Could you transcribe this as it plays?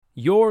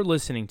You're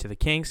listening to the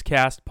King's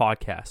Cast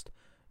podcast.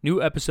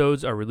 New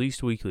episodes are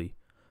released weekly.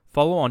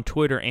 Follow on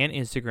Twitter and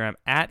Instagram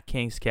at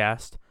King's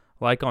Cast,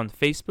 like on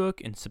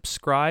Facebook, and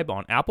subscribe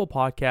on Apple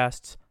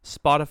Podcasts,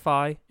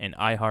 Spotify, and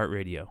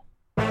iHeartRadio.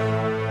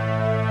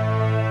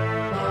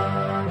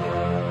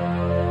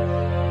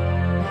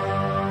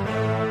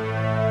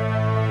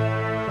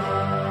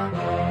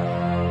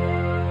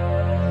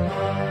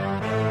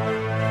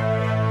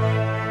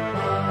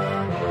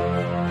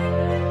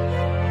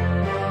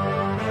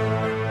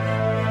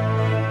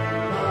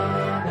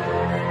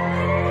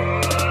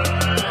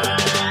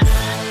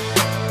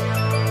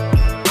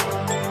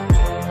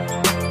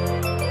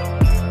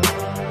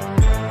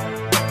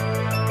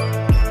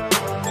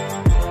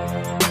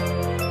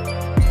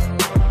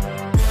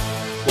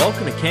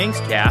 Welcome to King's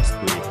Cast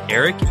with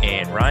Eric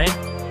and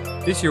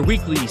Ryan. This is your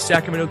weekly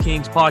Sacramento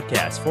Kings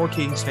podcast for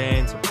Kings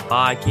fans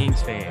by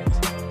Kings fans.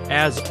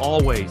 As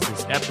always,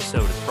 this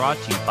episode is brought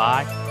to you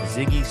by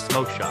Ziggy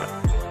Smoke Shop.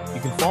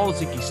 You can follow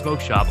Ziggy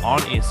Smoke Shop on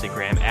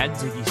Instagram at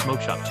Ziggy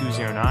Smoke Shop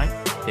 209.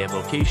 They have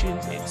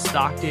locations in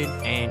Stockton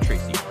and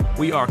Tracy.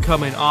 We are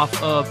coming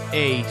off of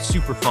a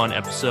super fun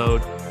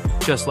episode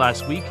just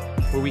last week,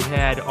 where we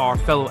had our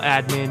fellow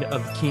admin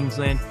of the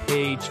Kingsland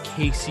page,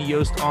 Casey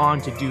Yost,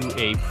 on to do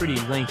a pretty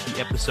lengthy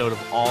episode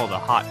of all the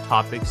hot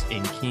topics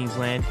in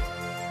Kingsland.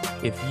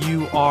 If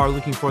you are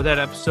looking for that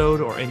episode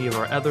or any of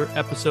our other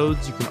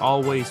episodes, you can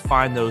always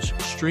find those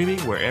streaming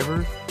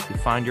wherever you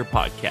find your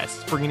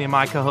podcasts. Bringing in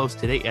my co-host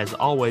today, as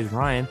always,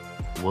 Ryan.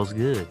 What's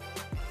good?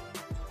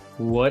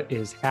 What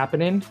is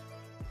happening?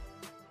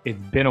 It's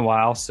been a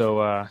while,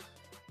 so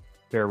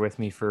bear with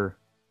me for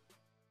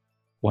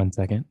 1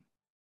 second.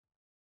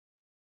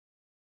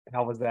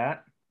 How was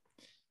that?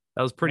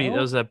 That was pretty.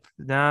 No?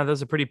 That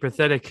was a pretty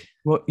pathetic.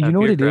 Well, you know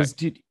what it beer is,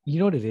 dude. You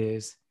know what it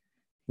is.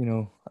 You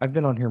know, I've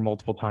been on here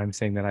multiple times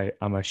saying that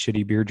I'm a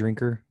shitty beer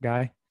drinker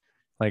guy.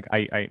 Like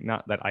I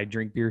not that I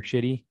drink beer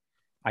shitty.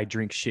 I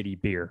drink shitty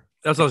beer.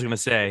 That's what I was gonna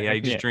say. Yeah, you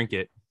just Yeah. drink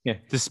it. Yeah.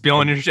 Just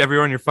spilling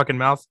everywhere in your fucking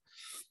mouth.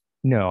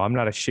 No, I'm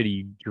not a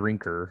shitty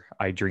drinker.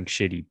 I drink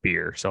shitty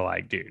beer. So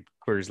like, dude,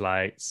 Coors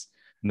Lights,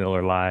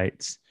 Miller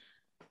Lights.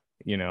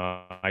 You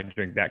know, I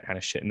drink that kind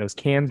of shit, and those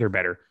cans are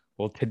better.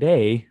 Well,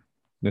 today,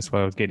 this is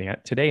what I was getting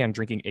at. Today, I'm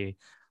drinking a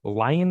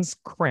Lion's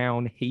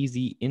Crown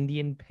Hazy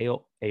Indian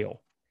Pale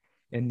Ale.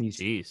 And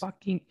these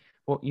fucking,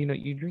 well, you know,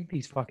 you drink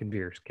these fucking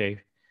beers, okay?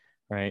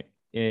 Right?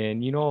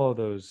 And you know all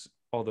those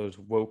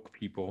woke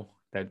people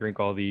that drink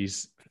all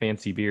these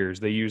fancy beers,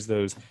 they use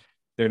those,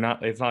 it's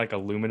not like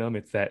aluminum,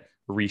 it's that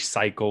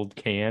recycled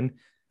can.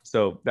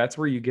 So that's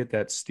where you get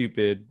that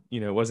stupid,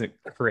 you know, it wasn't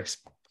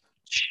crisp,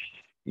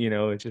 you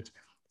know, it's just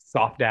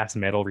soft ass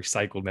metal,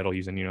 recycled metal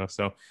using, you know,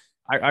 so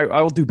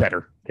I will do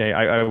better. Okay.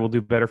 I will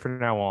do better from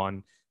now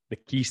on. The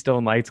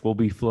Keystone Lights will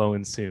be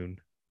flowing soon.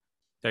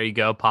 There you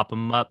go. Pop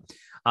them up.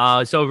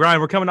 So Ryan,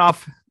 we're coming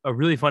off a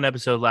really fun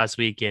episode last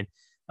week, and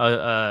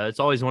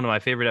it's always one of my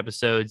favorite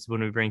episodes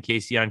when we bring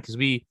Casey on, because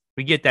we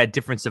get that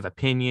difference of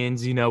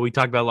opinions. You know, we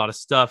talk about a lot of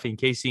stuff, and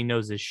Casey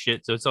knows this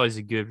shit, so it's always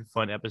a good,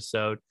 fun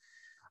episode.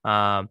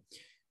 And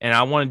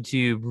I wanted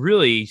to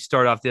really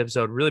start off the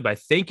episode really by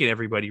thanking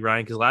everybody,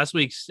 Ryan, because last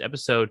week's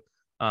episode,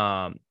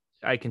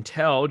 I can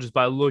tell just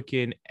by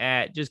looking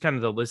at just kind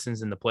of the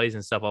listens and the plays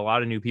and stuff, a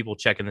lot of new people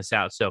checking this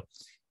out. So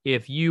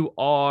if you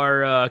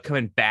are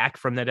coming back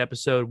from that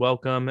episode,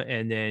 welcome.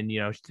 And then, you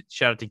know,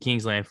 shout out to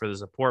Kingsland for the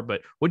support.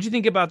 But what'd you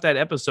think about that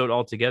episode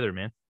altogether,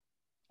 man?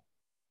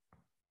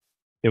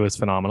 It was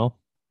phenomenal.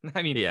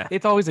 I mean, yeah,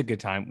 it's always a good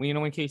time. You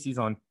know, when Casey's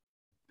on,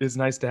 it's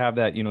nice to have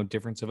that, you know,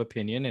 difference of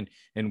opinion.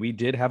 And we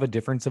did have a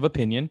difference of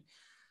opinion,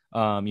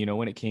 you know,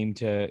 when it came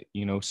to,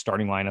 you know,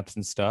 starting lineups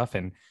and stuff.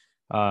 And,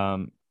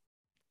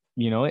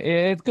 you know,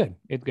 it's good.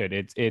 It's good.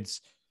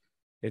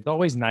 It's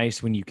always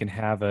nice when you can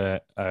have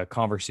a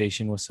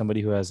conversation with somebody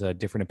who has a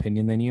different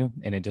opinion than you,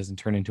 and it doesn't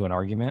turn into an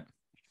argument.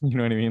 You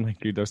know what I mean? Like,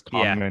 dude, those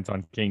comments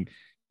on King,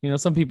 you know,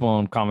 some people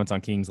on comments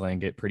on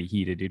Kingsland get pretty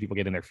heated, dude. People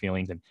get in their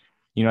feelings, and,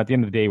 you know, at the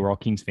end of the day, we're all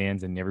Kings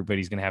fans, and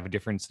everybody's going to have a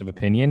difference of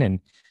opinion.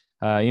 And,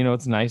 you know,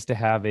 it's nice to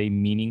have a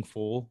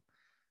meaningful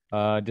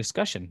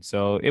discussion.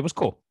 So it was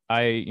cool.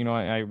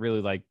 I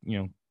really like, you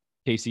know,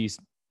 Casey's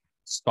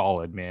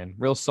solid, man,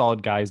 real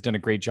solid guy. He's done a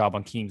great job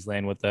on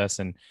Kingsland with us,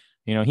 and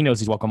you know he knows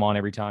he's welcome on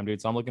every time,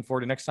 dude. So I'm looking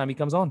forward to next time he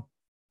comes on.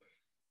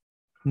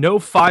 No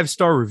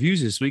 5-star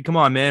reviews this week. Come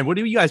on, man. What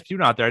are you guys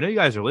doing out there? I know you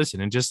guys are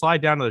listening. Just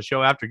slide down to the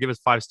show after, give us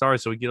 5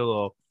 stars so we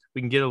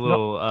can get a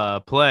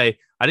little play.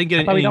 I didn't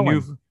get any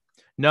new.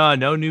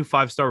 No new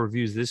 5-star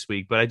reviews this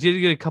week, but I did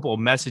get a couple of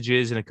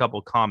messages and a couple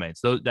of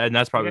comments. And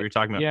that's probably what you're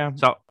talking about. Yeah.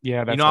 So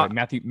yeah, that's, you know, right.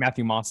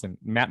 Matthew Mossman,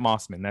 Matt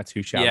Mossman. That's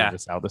who shouted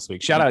us out this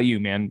week. Shout out you,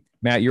 man.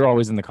 Matt, you're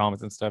always in the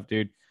comments and stuff,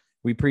 dude.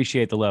 We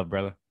appreciate the love,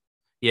 brother.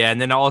 Yeah,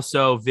 and then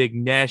also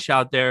Vignesh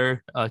out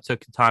there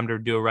took time to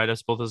do a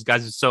write-ups, both those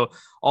guys. So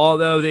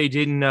although they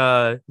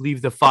didn't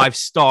leave the 5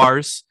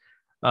 stars,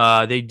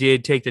 they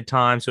did take the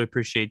time. So we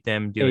appreciate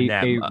them doing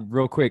that. Hey,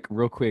 real quick,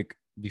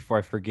 before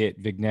I forget,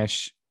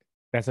 Vignesh.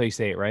 That's how you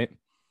say it, right?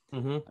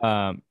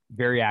 Mm-hmm.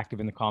 Very active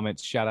in the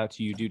comments. Shout out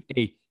to you, dude.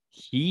 Hey,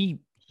 he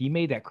he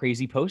made that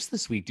crazy post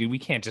this week, dude. We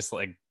can't just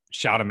like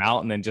shout him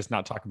out and then just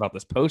not talk about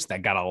this post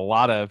that got a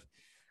lot of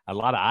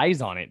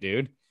eyes on it,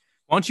 dude.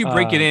 Why don't you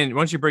break it in?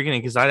 Why don't you break it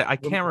in? Because I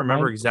can't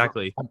remember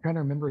exactly. I'm trying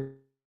to remember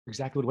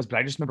exactly what it was, but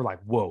I just remember like,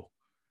 whoa,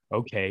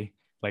 okay.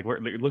 Like,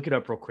 look it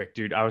up real quick,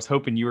 dude. I was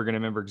hoping you were going to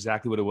remember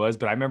exactly what it was,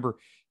 but I remember,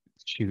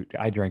 shoot,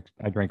 I drank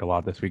a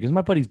lot this week. It was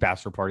my buddy's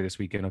bachelor party this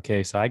weekend.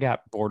 Okay. So I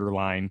got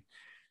borderline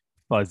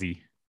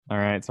fuzzy. All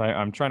right. So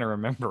I'm trying to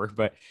remember,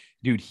 but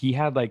dude, he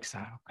had like, oh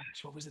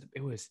gosh, what was it?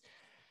 It was,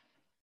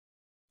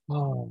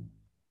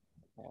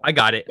 I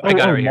got it. I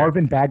got it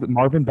right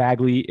Marvin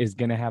Bagley is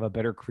going to have a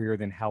better career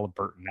than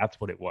Halliburton. That's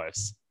what it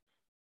was.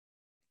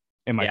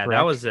 Am I correct?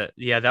 That was it.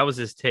 Yeah, that was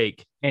his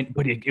take.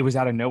 But it was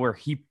out of nowhere.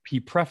 He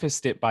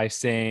prefaced it by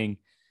saying,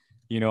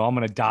 I'm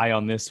going to die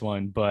on this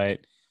one. But,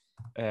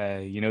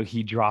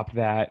 he dropped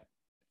that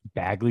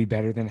Bagley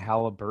better than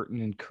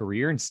Halliburton in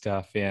career and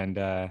stuff. And,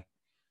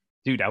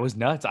 dude, that was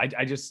nuts.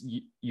 I just,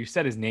 you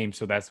said his name.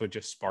 So that's what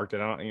just sparked it.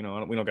 We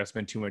don't got to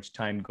spend too much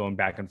time going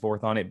back and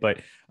forth on it.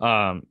 But,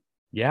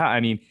 yeah, I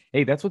mean,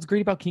 hey, that's what's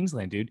great about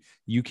Kingsland, dude.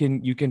 You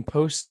can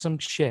post some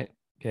shit.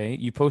 Okay.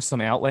 You post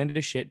some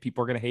outlandish shit.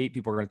 People are going to hate.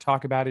 People are going to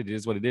talk about it. It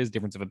is what it is.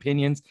 Difference of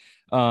opinions.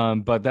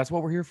 But that's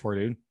what we're here for,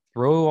 dude.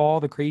 Throw all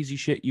the crazy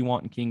shit you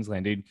want in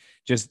Kingsland, dude.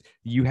 Just,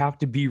 you have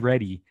to be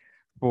ready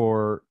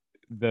for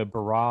the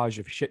barrage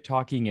of shit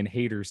talking and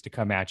haters to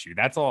come at you.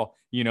 That's all,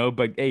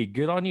 but hey,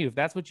 good on you. If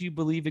that's what you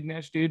believe,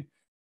 Ignesh, dude,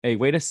 hey,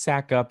 way to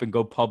sack up and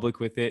go public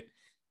with it.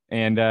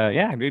 And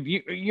yeah, dude,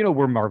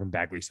 we're Marvin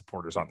Bagley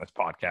supporters on this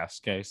podcast.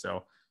 Okay.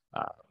 So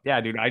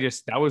yeah, dude,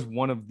 that was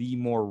one of the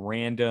more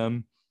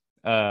random,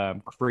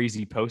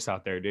 crazy posts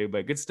out there, dude,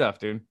 but good stuff,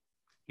 dude.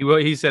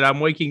 He said, I'm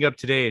waking up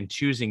today and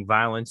choosing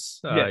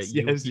violence. Yes.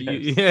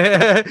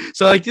 Yeah.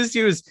 So like this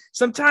dude was,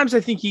 sometimes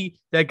I think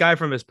that guy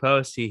from his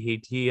post,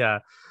 he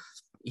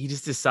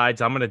just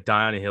decides, I'm going to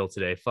die on a hill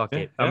today. Fuck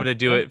it. I'm going to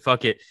do it.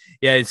 Fuck it.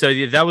 Yeah. And so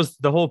that was,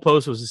 the whole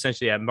post was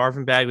essentially,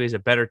 Marvin Bagley is a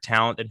better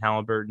talent than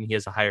Halliburton. He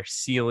has a higher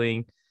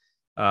ceiling.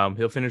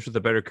 He'll finish with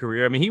a better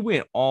career. I mean, he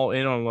went all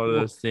in on a lot of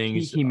those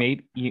things. He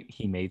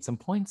made some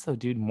points though,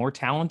 dude. More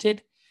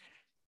talented.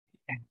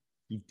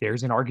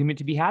 There's an argument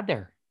to be had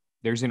there.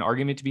 There's an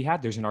argument to be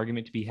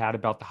had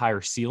about the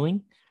higher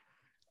ceiling.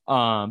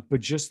 But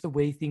just the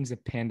way things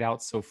have panned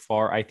out so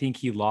far, I think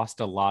he lost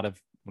not a lot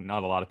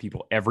of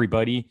people,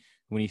 everybody,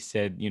 when he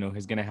said,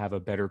 he's going to have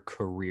a better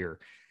career.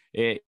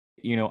 I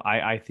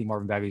think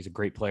Marvin Bagley is a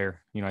great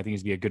player. I think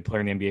he's going to be a good player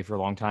in the NBA for a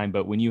long time.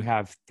 But when you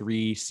have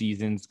 3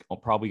 seasons,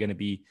 probably going to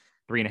be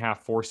 3.5,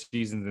 4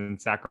 seasons in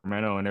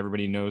Sacramento, and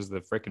everybody knows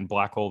the freaking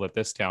black hole that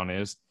this town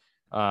is,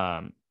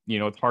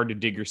 it's hard to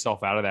dig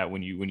yourself out of that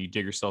when you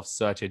dig yourself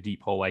such a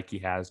deep hole like he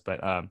has. But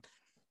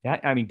yeah,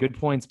 I mean, good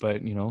points.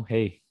 But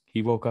hey,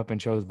 he woke up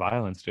and chose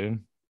violence, dude.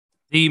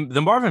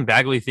 The Marvin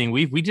Bagley thing,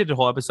 we did a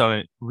whole episode on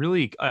it.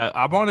 Really,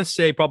 I want to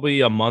say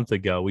probably a month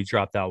ago we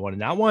dropped that one,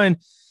 and that one,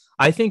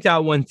 I think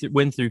that one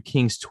went through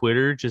King's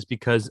Twitter just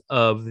because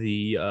of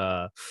the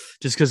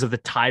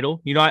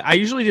title. I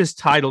usually just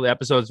title the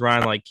episodes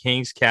around like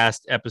King's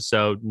Cast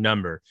episode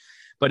number,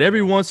 but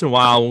every once in a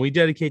while when we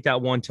dedicate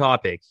that one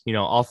topic,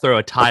 I'll throw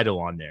a title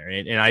on there,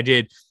 and I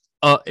did.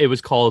 It was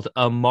called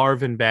a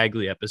Marvin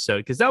Bagley episode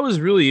because that was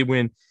really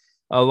when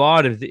a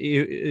lot of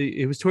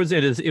it was towards the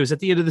end it was at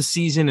the end of the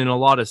season, and a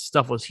lot of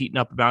stuff was heating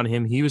up about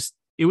him.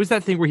 It was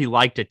that thing where he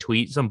liked to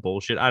tweet some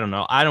bullshit. I don't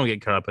know. I don't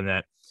get caught up in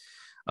that.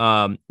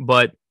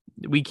 But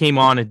we came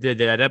on and did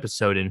that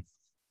episode, and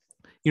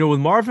with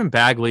Marvin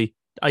Bagley,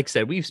 like I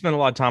said, we've spent a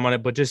lot of time on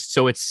it, but just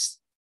so it's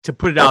to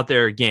put it out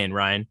there again,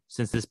 Ryan,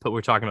 since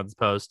we're talking about this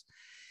post,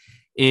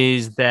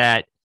 is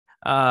that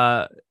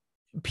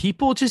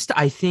people just,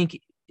 I think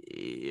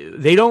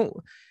they don't.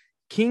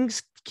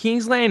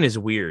 Kingsland is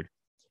weird.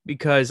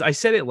 Because I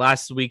said it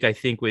last week, I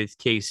think, with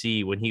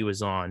KC when he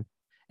was on,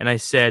 and I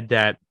said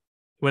that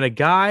when a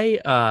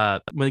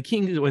guy,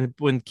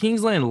 when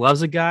Kingsland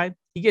loves a guy,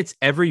 he gets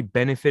every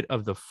benefit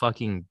of the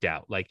fucking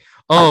doubt. Like,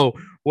 oh,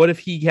 what if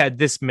he had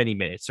this many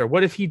minutes, or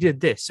what if he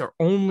did this, or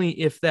only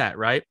if that,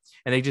 right?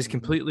 And they just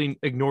completely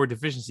ignore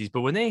deficiencies.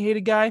 But when they hate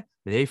a guy,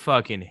 they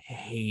fucking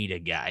hate a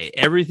guy.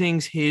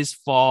 Everything's his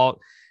fault.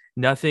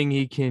 Nothing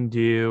he can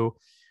do.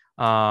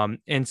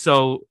 And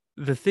so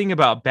the thing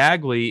about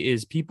Bagley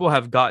is people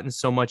have gotten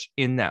so much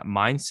in that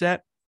mindset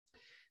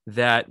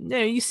that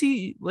you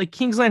see, like,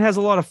 Kingsland has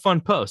a lot of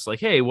fun posts like,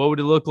 hey, what would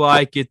it look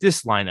like at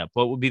this lineup?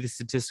 What would be the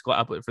statistical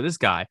output for this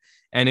guy?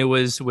 And it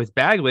was with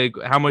Bagley,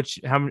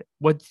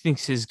 what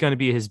thinks is going to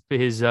be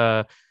his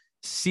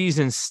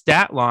season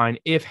stat line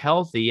if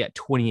healthy at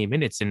 28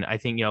 minutes. And I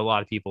think, a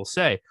lot of people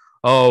say,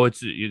 oh,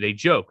 they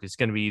joke, it's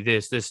going to be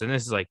this, and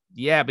this is like,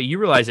 yeah, but you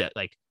realize that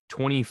like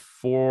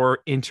 24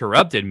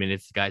 interrupted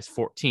minutes, the guy's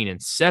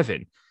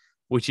 14-7,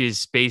 which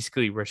is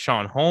basically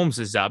Richaun Holmes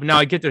is up. Now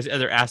I get there's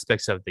other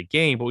aspects of the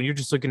game, but when you're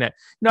just looking at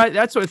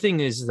that sort of thing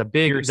is the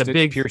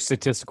big pure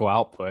statistical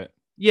output.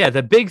 Yeah,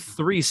 the big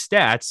 3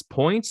 stats: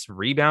 points,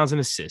 rebounds,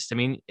 and assists. I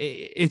mean,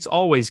 it's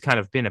always kind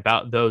of been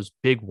about those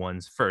big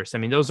ones first. I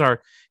mean, those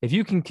are, if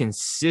you can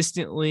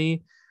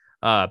consistently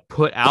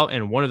put out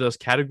in one of those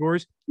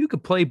categories, you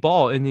could play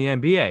ball in the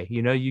NBA.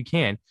 You know, you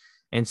can.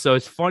 And so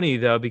it's funny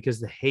though, because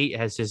the hate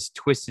has just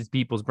twisted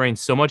people's brains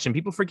so much, and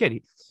people forget,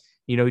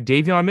 you know,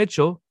 Davion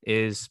Mitchell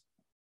is,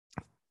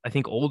 I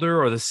think,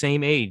 older or the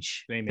same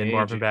age than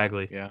Marvin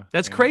Bagley. Yeah.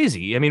 That's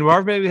crazy. I mean,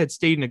 Marvin Bagley had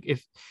stayed in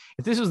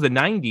if this was the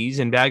 90s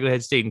and Bagley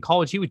had stayed in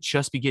college, he would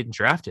just be getting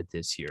drafted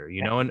this year,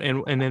 you know,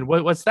 and then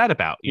what's that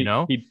about, you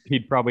know?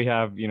 He'd probably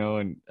have, you know,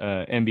 an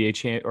NBA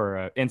champ or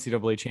a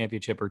NCAA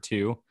championship or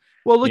two.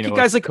 Well, look at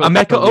guys like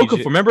Emeka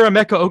Okafor. Remember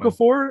Emeka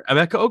Okafor?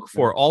 Emeka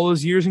Okafor, all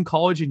those years in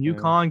college in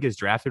UConn, gets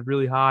drafted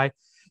really high.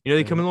 You know,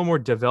 they come a little more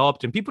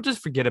developed, and people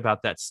just forget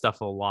about that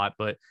stuff a lot.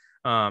 But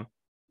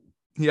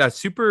yeah,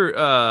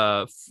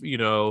 super you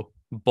know,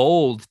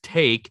 bold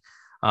take.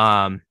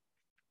 And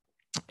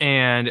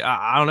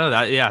I don't know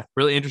that. Yeah,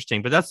 really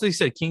interesting. But that's what they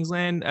said.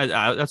 Kingsland.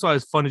 That's why it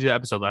was fun to do that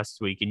episode last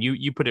week, and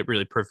you put it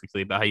really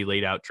perfectly about how you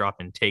laid out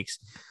dropping takes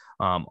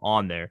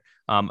on there.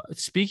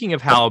 Speaking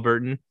of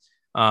Halliburton,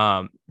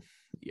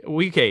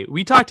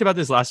 we talked about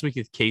this last week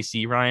with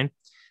Casey, Ryan,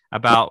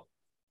 about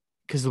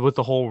because with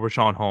the whole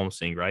Rashawn Holmes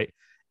thing, right?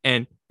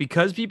 And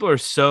because people are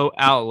so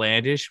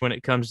outlandish when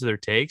it comes to their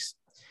takes,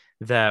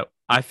 that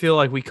I feel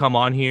like we come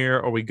on here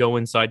or we go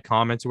inside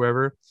comments or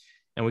wherever,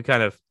 and we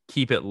kind of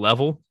keep it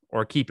level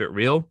or keep it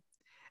real.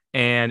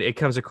 And it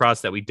comes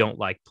across that we don't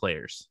like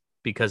players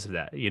because of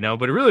that, you know,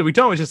 but really we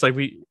don't. It's just like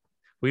we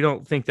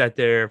don't think that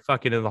they're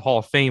fucking in the Hall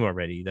of Fame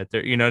already, that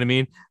they're, you know what I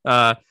mean?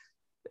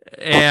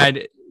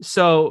 And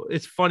so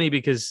it's funny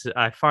because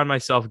I find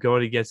myself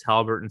going against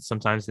Halliburton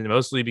sometimes, and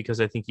mostly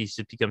because I think he's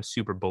just become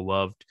super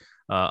beloved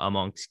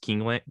amongst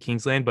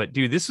Kingsland. But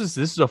dude, this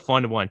is a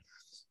fun one.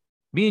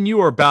 Me and you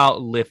are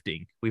about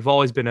lifting. We've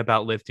always been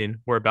about lifting.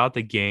 We're about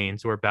the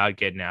gains. We're about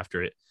getting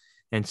after it.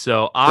 And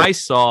so I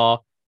saw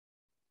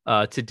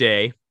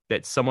today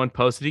that someone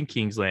posted in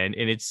Kingsland,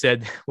 and it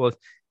said, well,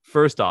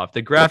 first off,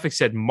 the graphic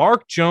said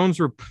Mark Jones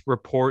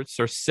reports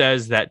or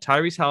says that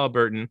Tyrese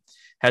Halliburton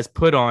has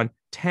put on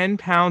 10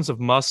 pounds of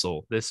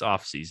muscle this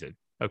offseason.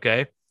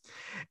 Okay.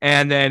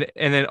 And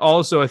then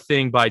also a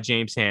thing by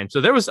James Hand.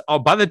 So there was,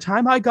 by the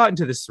time I got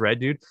into this thread,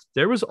 dude,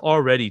 there was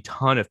already a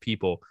ton of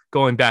people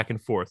going back and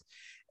forth.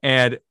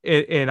 And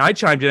I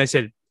chimed in. I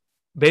said,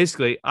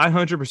 basically, I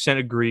 100%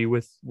 agree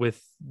with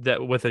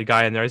a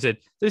guy in there.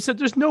 They said,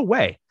 there's no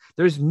way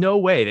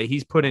that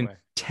he's put in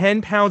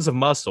 10 pounds of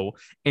muscle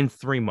in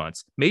 3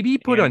 months. Maybe he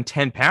put on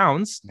 10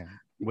 pounds. Yeah.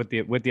 With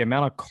the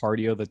amount of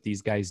cardio that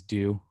these guys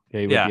do,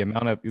 okay, with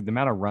the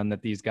amount of run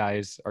that these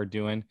guys are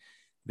doing,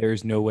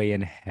 there's no way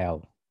in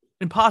hell.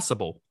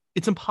 Impossible.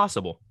 It's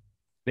impossible.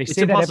 They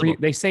say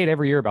it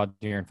every year about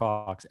De'Aaron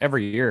Fox.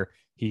 Every year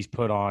he's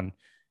put on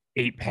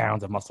 8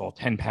 pounds of muscle,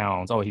 10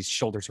 pounds. Oh, his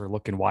shoulders are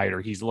looking wider.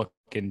 He's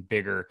looking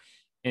bigger.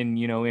 And,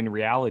 you know, in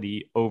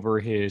reality, over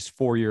his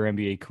 4-year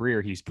NBA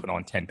career, he's put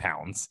on 10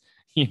 pounds.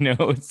 You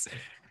know,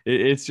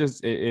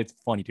 it's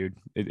funny, dude.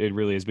 It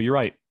really is. But you're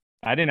right.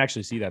 I didn't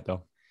actually see that,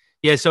 though.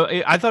 Yeah, so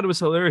I thought it was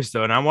hilarious,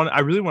 though. And I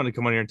really want to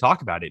come on here and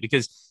talk about it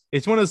because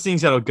it's one of those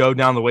things that'll go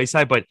down the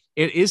wayside. But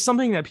it is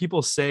something that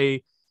people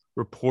say,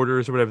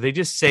 reporters or whatever, they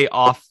just say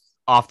off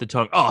the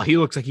tongue. Oh, he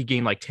looks like he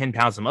gained like 10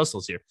 pounds of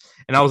muscles here.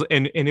 And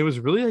it was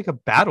really like a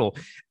battle.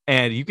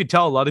 And you could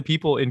tell a lot of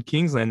people in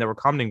Kingsland that were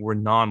commenting were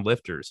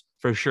non-lifters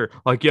for sure.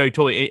 Like, yeah,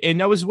 totally. And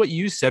that was what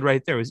you said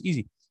right there. It was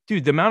easy.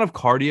 Dude, the amount of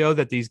cardio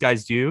that these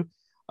guys do.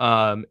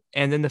 And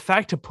then the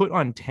fact to put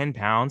on 10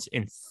 pounds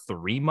in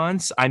 3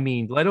 months, I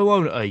mean, let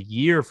alone a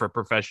year for a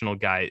professional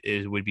guy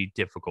would be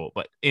difficult.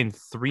 But in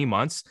 3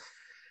 months,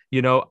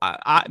 you know,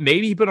 I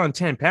maybe he put on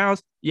 10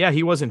 pounds. Yeah,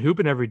 he wasn't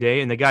hooping every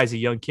day. And the guy's a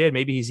young kid.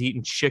 Maybe he's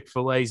eating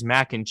Chick-fil-A's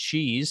mac and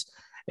cheese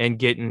and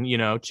getting, you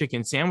know,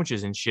 chicken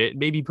sandwiches and shit.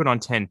 Maybe he put on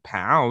 10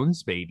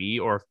 pounds, maybe,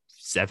 or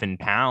 7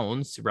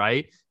 pounds,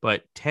 right?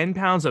 But 10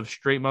 pounds of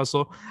straight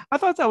muscle, I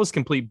thought that was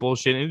complete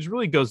bullshit. And it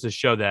really goes to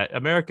show that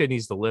America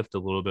needs to lift a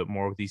little bit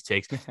more with these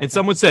takes. And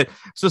someone said,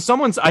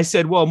 I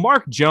said, well,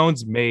 Mark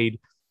Jones made,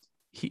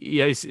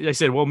 I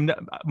said, well,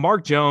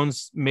 Mark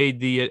Jones made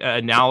the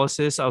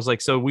analysis. I was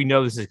like, so we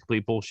know this is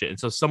complete bullshit. And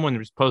so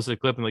someone posted a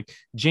clip and like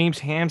James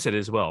Ham said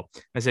as well.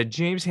 I said,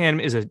 James Ham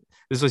is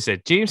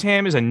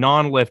a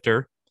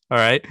non-lifter. All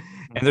right.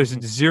 And there's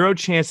zero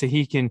chance that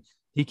he can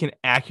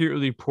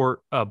accurately report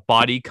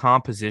body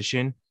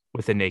composition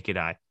with a naked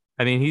eye.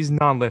 I mean, he's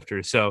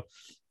non-lifter. So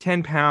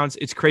 10 pounds,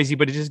 it's crazy,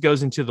 but it just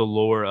goes into the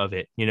lore of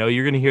it. You know,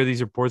 you're going to hear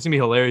these reports. It's going to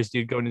be hilarious,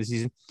 dude, going into the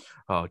season.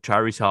 Oh,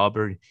 Tyrese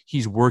Halliburton,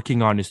 he's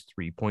working on his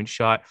 3-point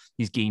shot.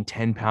 He's gained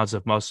 10 pounds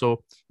of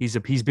muscle.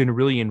 He's been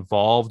really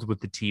involved with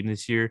the team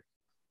this year.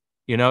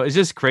 You know, it's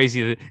just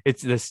crazy.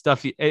 It's the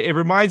stuff. It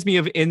reminds me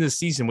of in the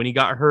season when he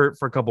got hurt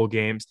for a couple of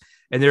games,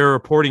 and they were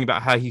reporting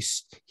about how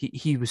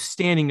he was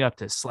standing up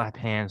to slap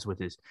hands with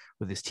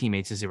his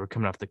teammates as they were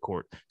coming off the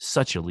court.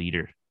 Such a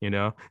leader, you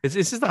know. It's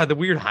just the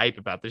weird hype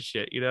about this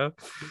shit, you know.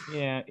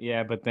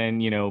 Yeah. But then,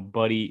 you know,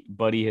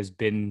 Buddy has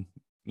been,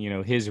 you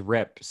know, his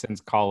rep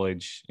since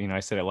college. You know,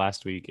 I said it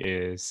last week,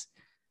 is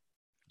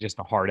just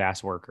a hard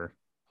ass worker.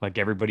 Like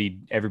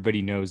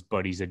everybody knows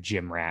Buddy's a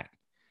gym rat.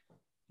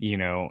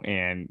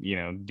 and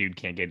dude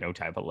can't get no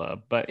type of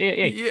love. But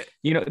Yeah.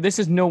 this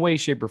is no way,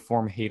 shape, or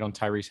form hate on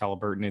Tyrese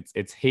Halliburton.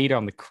 It's hate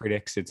on the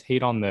critics. It's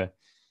hating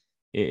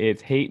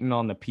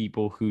on the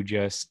people who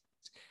just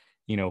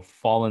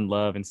fall in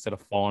love instead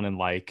of falling in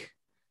like.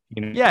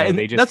 Yeah, and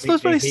they just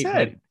that's what I hate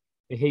said.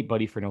 They hate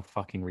Buddy for no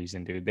fucking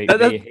reason, dude. They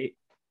That- hate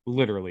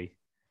literally.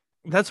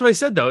 That's what I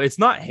said though. It's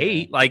not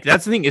hate. Yeah. Like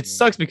that's the thing. It Yeah.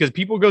 sucks because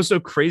people go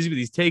so crazy with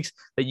these takes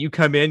that you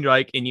come in, you're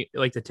like, and you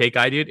like the take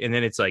I did, and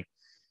then it's like,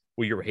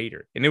 well, you're a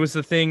hater. And it was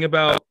the thing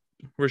about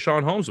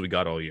Rashawn Holmes we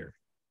got all year.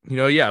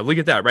 Yeah, look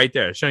at that right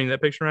there. Showing you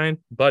that picture, Ryan.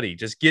 Buddy,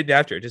 just getting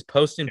after it. Just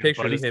posting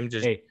pictures Buddy's, of him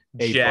just hey,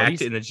 jacked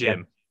Buddy's, in the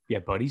gym. Yeah,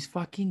 Buddy's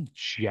fucking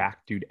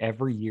jacked, dude.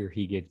 Every year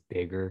he gets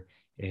bigger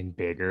and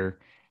bigger.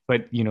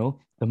 But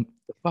the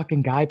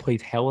fucking guy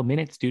plays hella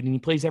minutes, dude, and he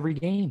plays every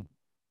game.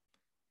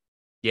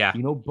 Yeah.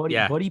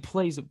 Buddy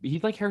plays.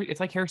 He's like it's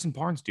like Harrison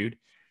Barnes, dude.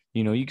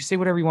 You can say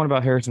whatever you want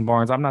about Harrison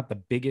Barnes. I'm not the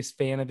biggest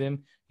fan of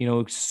him.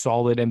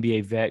 Solid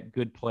NBA vet,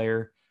 good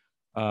player.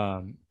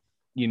 Not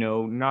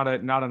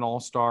an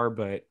all-star,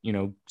 but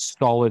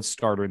solid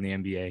starter in the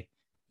NBA.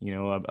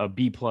 A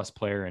B+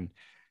 player, and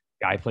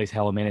guy plays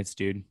hella minutes,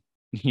 dude.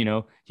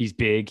 He's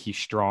big, he's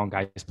strong.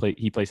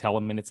 He plays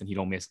hella minutes, and he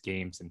don't miss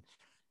games. And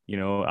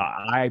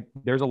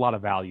there's a lot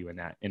of value in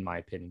that, in my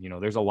opinion.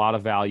 There's a lot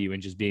of value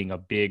in just being a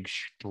big,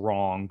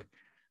 strong,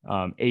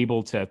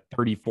 able to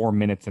 34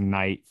 minutes a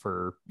night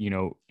for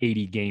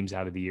 80 games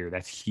out of the year.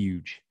 That's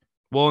huge.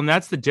 Well, and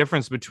that's the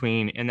difference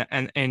between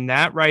and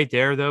that right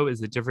there though is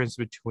the difference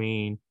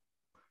between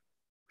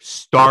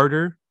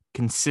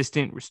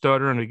consistent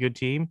starter on a good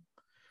team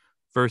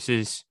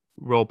versus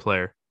role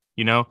player,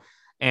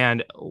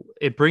 and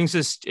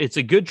it's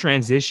a good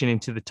transition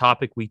into the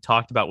topic we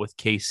talked about with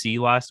KC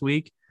last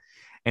week.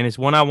 And it's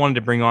one I wanted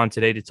to bring on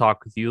today to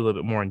talk with you a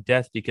little bit more in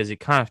depth because it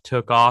kind of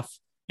took off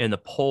in the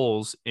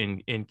polls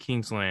in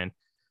Kingsland.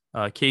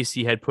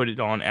 Casey had put it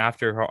on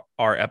after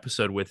our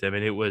episode with him,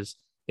 and it was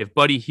if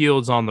Buddy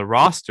Hield's on the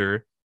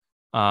roster,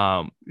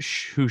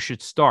 who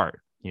should start?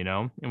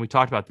 And we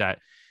talked about that,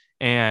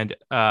 and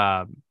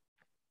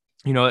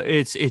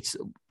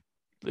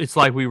it's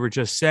like we were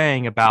just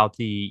saying about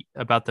the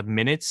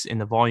minutes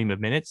and the volume of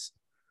minutes.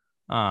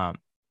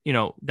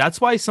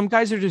 That's why some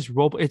guys are just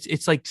role.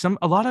 It's like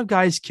a lot of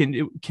guys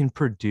can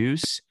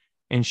produce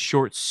in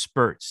short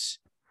spurts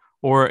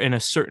or in a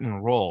certain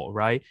role,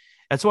 right?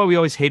 That's why we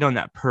always hate on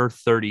that per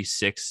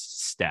 36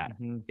 stat.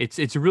 Mm-hmm.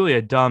 It's really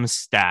a dumb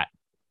stat,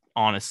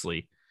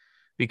 honestly,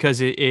 because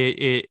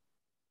it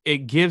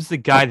gives the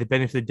guy the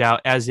benefit of the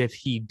doubt as if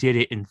he did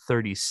it in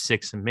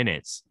 36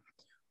 minutes,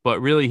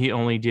 but really he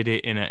only did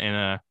it in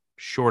a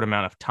short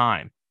amount of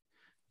time,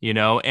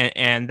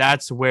 and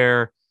that's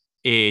where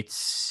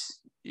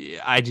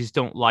I just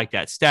don't like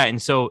that stat.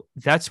 And so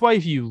that's why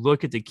if you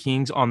look at the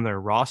Kings on their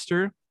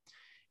roster,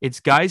 it's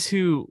guys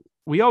who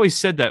we always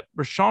said that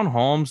Rashawn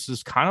Holmes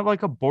is kind of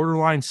like a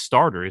borderline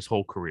starter his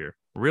whole career,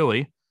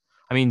 really.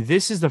 I mean,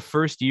 this is the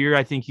first year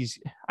I think you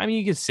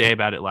could say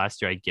about it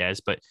last year, I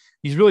guess, but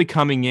he's really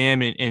coming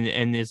in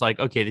and is like,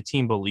 okay, the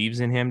team believes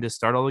in him to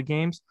start all the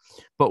games.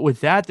 But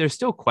with that, there's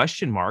still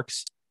question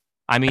marks.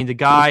 I mean, the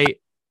guy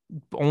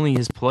only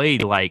has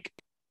played like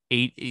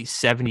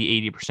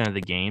 80% of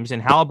the games,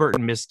 and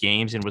Halliburton missed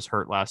games and was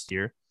hurt last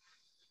year,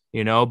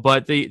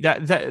 but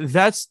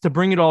that's to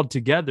bring it all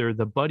together.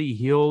 The Buddy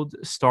Hield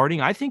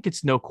starting, I think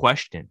it's no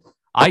question.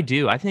 I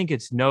do. I think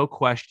it's no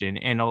question.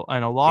 And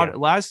a lot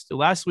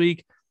last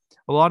week,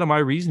 a lot of my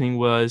reasoning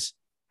was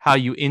how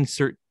you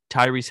insert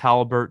Tyrese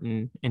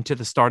Halliburton into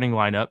the starting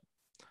lineup,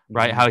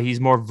 right? Mm-hmm. How he's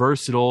more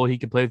versatile. He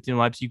can play with the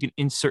lineups. You can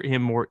insert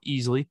him more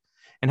easily.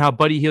 And how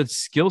Buddy Hield's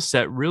skill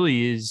set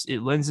really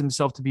it lends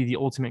himself to be the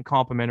ultimate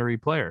complementary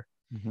player.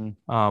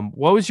 Mm-hmm.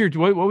 What was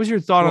your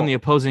thought on the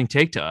opposing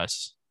take to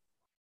us?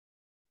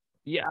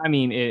 Yeah, I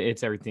mean,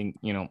 it's everything.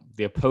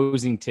 The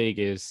opposing take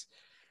is,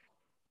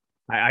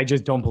 I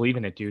just don't believe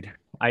in it, dude.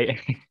 I'm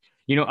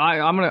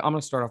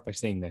gonna start off by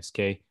saying this,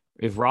 okay?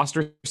 If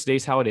roster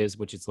stays how it is,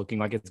 which it's looking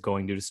like it's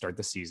going to start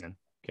the season,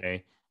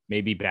 okay?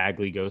 Maybe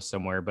Bagley goes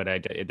somewhere, but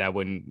that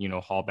wouldn't,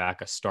 haul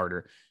back a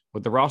starter.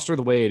 With the roster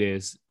the way it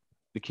is,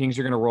 the Kings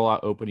are going to roll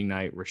out opening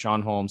night: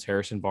 Rashawn Holmes,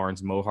 Harrison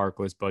Barnes, Mo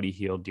Harkless, Buddy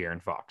Hield,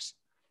 De'Aaron Fox.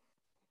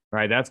 All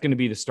right, that's going to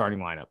be the starting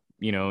lineup,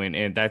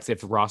 and that's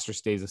if the roster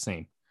stays the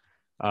same.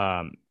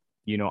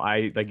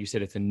 Like you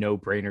said, it's a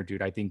no-brainer,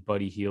 dude. I think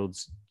Buddy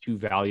Hield's too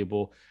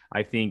valuable.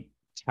 I think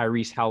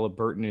Tyrese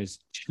Halliburton is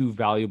too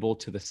valuable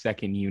to the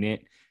second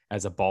unit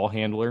as a ball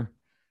handler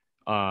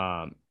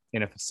and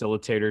a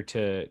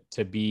facilitator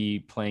to be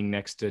playing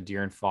next to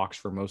De'Aaron Fox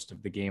for most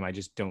of the game. I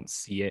just don't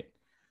see it.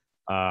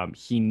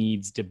 He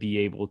needs to be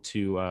able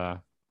to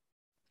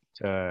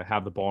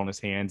have the ball in his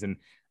hands. And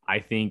I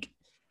think,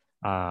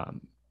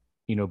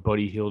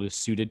 Buddy Hield is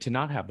suited to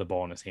not have the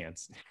ball in his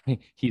hands.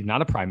 He's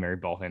not a primary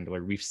ball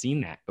handler. We've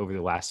seen that over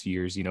the last few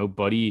years.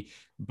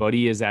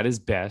 Buddy is at his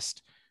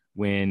best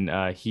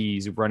when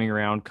he's running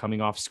around,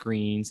 coming off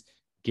screens,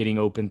 getting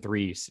open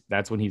threes.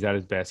 That's when he's at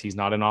his best. He's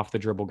not an off the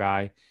dribble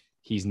guy.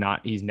 He's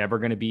never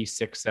going to be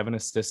 6-7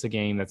 assists a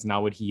game. That's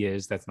not what he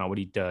is. That's not what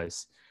he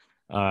does.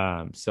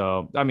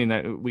 So I mean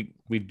that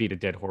we beat a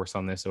dead horse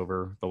on this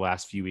over the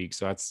last few weeks.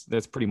 So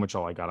that's pretty much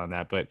all I got on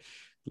that. But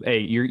hey,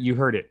 you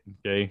heard it.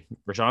 Okay.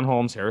 Rashawn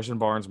Holmes, Harrison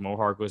Barnes, Mo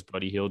Harkless,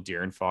 Buddy Hield,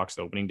 De'Aaron Fox,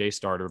 the opening day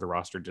starter. The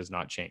roster does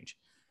not change.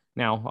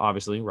 Now,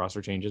 obviously,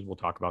 roster changes. We'll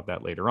talk about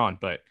that later on,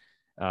 but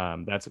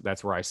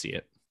that's where I see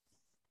it.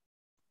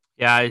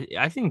 Yeah,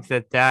 I think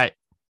that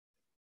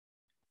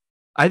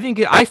I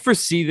think I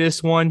foresee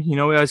this one. We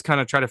always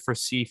kind of try to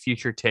foresee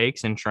future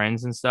takes and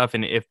trends and stuff.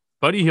 And if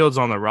Buddy Hield's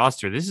on the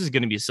roster, this is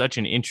going to be such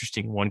an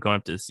interesting one going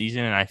up to the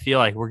season. And I feel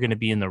like we're going to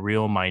be in the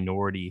real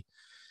minority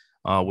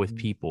with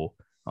people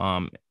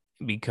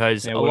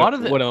because a lot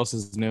of what else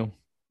is new?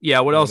 Yeah,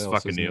 what else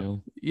fucking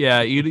new?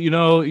 Yeah,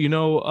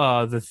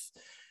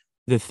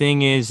 the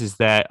thing is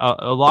that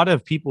a lot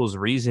of people's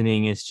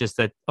reasoning is just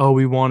that, oh,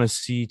 we want to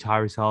see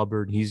Tyrese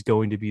Haliburton, he's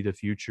going to be the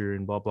future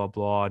and blah blah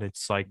blah. And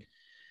it's like,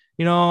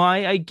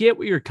 I get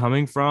where you're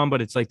coming from,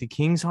 but it's like the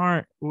Kings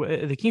are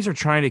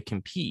trying to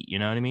compete. You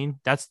know what I mean?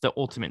 That's the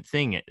ultimate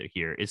thing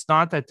here. It's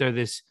not that they're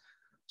this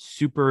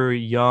super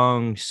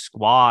young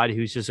squad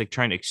who's just like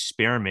trying to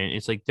experiment.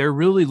 It's like they're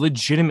really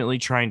legitimately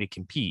trying to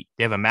compete.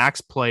 They have a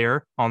max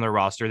player on their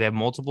roster. They have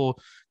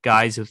multiple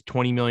guys with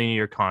 20 million a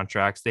year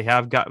contracts. They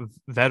have got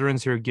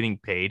veterans who are getting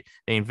paid.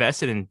 They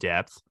invested in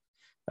depth.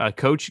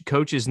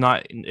 Coach is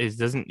not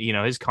doesn't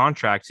his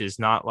contract is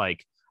not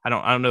like I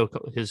don't know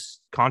his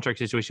contract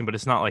situation, but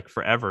it's not like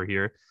forever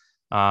here.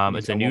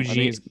 It's a new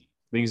GM.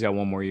 I think he's got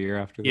one more year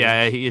after.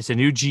 Yeah, it's a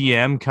new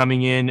GM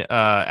coming in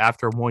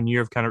after 1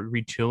 year of kind of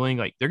retooling.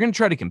 Like they're going to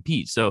try to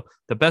compete, so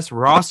the best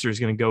roster is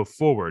going to go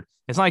forward.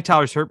 It's not like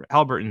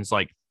Haliburton's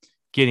like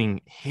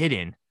getting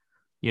hidden.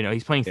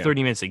 He's playing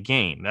 30 minutes a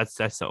game. That's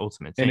the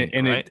ultimate thing,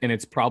 right? And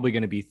it's probably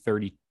going to be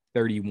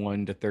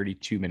 31 to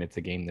 32 minutes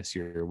a game this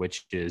year,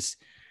 which is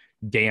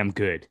damn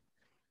good.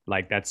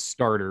 Like that's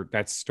starter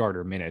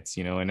minutes,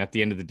 and at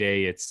the end of the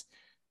day, it's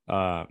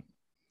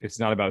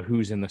not about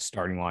who's in the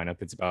starting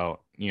lineup. It's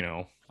about,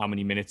 how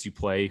many minutes you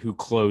play, who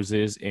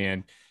closes,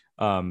 and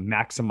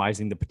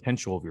maximizing the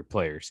potential of your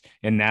players.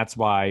 And that's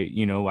why,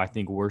 I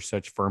think we're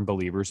such firm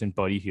believers in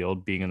Buddy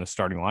Hield being in the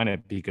starting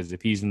lineup, because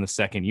if he's in the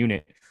second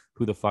unit,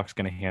 who the fuck's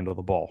going to handle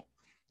the ball?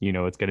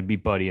 It's going to be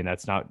Buddy, and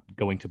that's not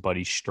going to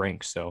Buddy's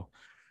strength. So,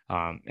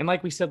 and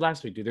like we said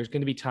last week, dude, there's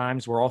going to be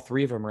times where all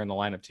three of them are in the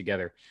lineup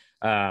together.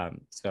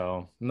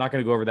 So I'm not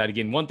going to go over that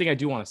again. One thing I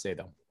do want to say,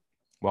 though,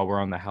 while we're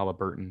on the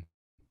Haliburton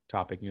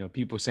topic,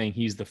 people saying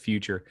he's the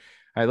future.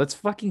 All right, let's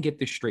fucking get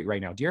this straight right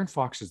now. De'Aaron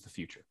Fox is the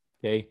future.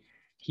 Okay.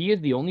 He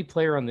is the only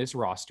player on this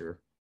roster.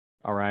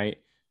 All right.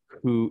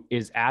 Who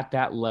is at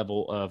that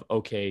level of,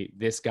 okay,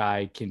 this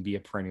guy can be a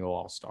perennial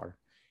all-star.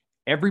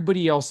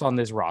 Everybody else on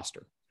this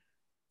roster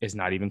is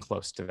not even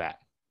close to that.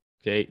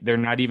 Okay. They're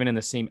not even in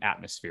the same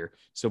atmosphere.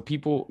 So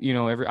people,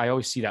 I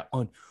always see that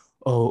on,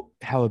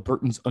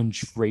 Haliburton's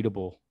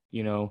untradeable,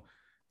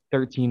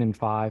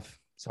 13-5.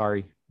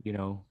 Sorry.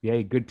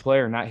 Good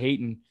player, not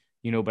hating,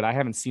 but I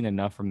haven't seen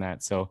enough from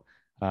that. So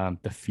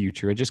the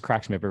future, it just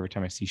cracks me up every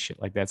time I see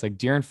shit like that. It's like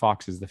De'Aaron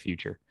Fox is the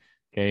future.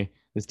 Okay.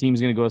 This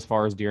team's going to go as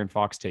far as De'Aaron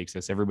Fox takes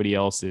us. Everybody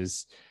else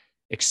is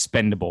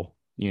expendable,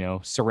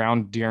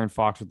 surround De'Aaron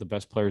Fox with the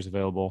best players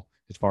available.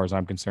 As far as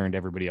I'm concerned,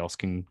 everybody else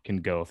can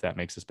go if that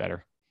makes us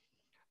better.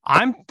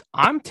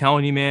 I'm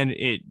telling you, man,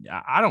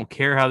 I don't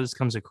care how this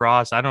comes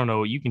across. I don't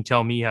know. You can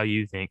tell me how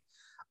you think.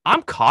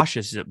 I'm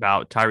cautious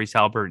about Tyrese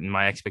Haliburton,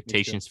 my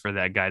expectations for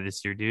that guy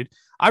this year, dude.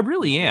 I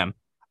really am.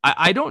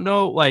 I don't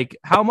know, like,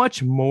 how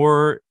much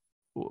more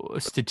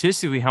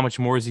statistically, how much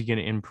more is he going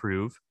to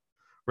improve,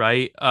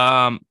 right?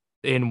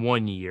 In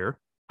 1 year.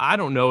 I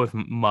don't know if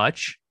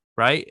much,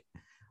 right?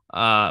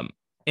 And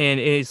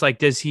it's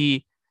like,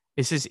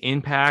 is his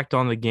impact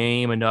on the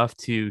game enough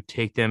to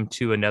take them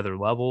to another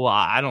level?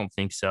 I don't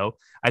think so.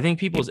 I think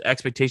people's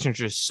expectations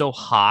are just so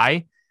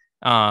high.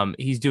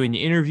 He's doing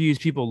the interviews.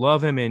 People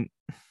love him. And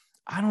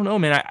I don't know,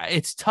 man.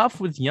 It's tough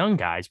with young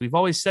guys. We've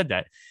always said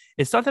that.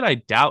 It's not that I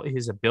doubt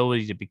his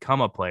ability to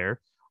become a player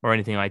or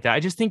anything like that. I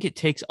just think it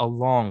takes a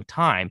long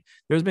time.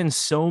 There's been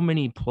so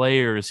many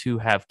players who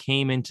have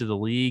came into the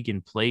league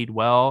and played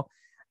well,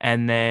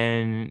 and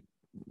then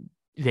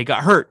they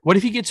got hurt. What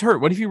if he gets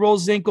hurt? What if he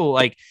rolls his ankle,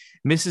 like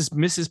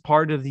misses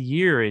part of the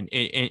year? And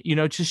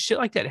just shit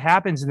like that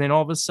happens. And then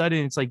all of a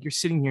sudden it's like, you're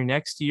sitting here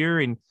next year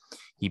and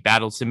he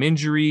battled some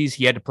injuries.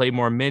 He had to play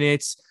more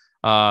minutes.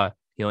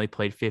 He only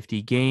played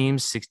 50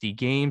 games, 60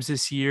 games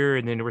this year.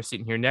 And then we're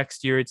sitting here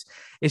next year. It's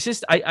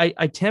just,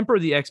 I temper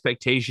the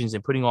expectations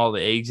and putting all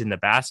the eggs in the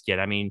basket.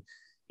 I mean,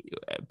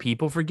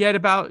 people I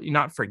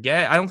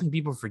don't think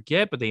people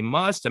forget, but they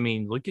must. I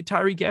mean, look at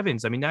Tyreke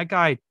Evans. I mean, that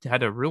guy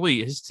had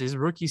his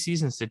rookie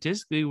season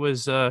statistically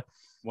was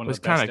one of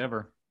the best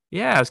ever.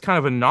 Yeah, it's kind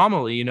of an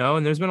anomaly,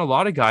 and there's been a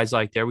lot of guys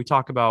like that. We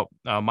talk about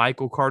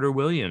Michael Carter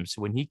Williams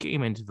when he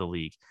came into the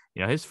league,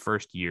 his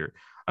first year.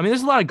 I mean,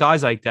 there's a lot of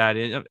guys like that.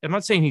 And I'm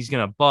not saying he's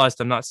going to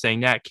bust. I'm not saying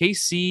that.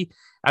 KC,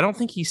 I don't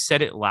think he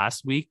said it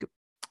last week,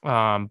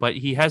 but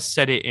he has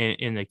said it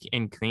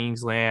in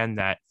Kingsland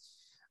that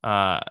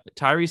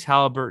Tyrese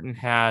Haliburton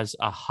has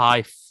a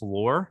high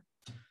floor,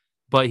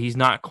 but he's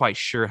not quite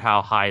sure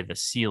how high the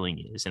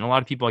ceiling is. And a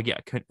lot of people I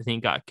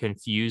think got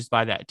confused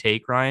by that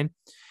take, Ryan.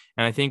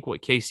 And I think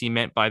what Casey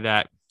meant by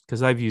that,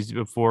 because I've used it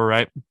before,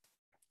 right?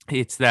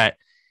 It's that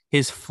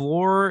his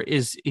floor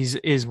is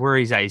where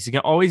he's at. He's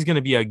always going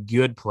to be a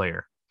good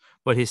player,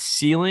 but his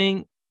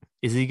ceiling,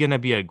 is he going to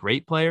be a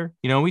great player?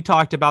 You know, we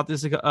talked about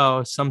this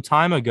some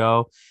time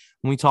ago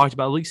when we talked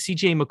about like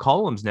CJ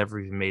McCollum's never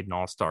even made an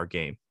all-star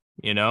game.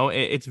 You know,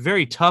 it's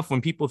very tough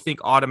when people think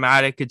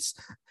automatic. It's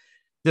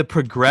the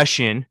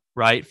progression,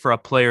 right? For a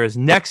player is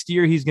next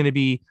year, he's going to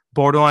be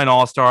borderline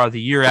all-star.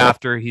 The year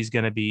after, he's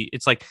going to be,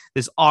 it's like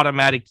this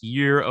automatic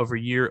year over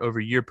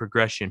year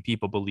progression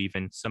people believe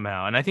in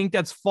somehow. And I think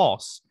that's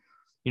false.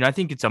 You know, I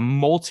think it's a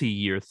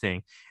multi-year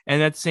thing.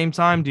 And at the same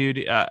time,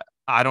 dude,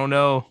 I don't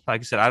know.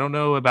 Like I said, I don't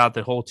know about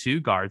the whole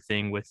 2-guard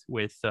thing with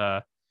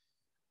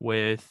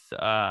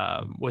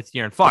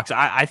De'Aaron Fox.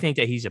 I think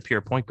that he's a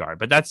pure point guard,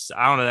 but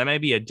I don't know. That may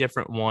be a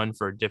different one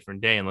for a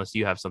different day, unless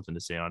you have something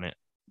to say on it.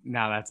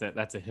 No,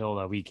 that's a hill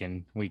that we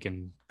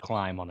can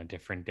climb on a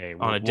different day.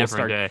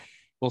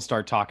 We'll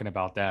start talking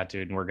about that,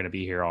 dude, and we're gonna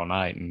be here all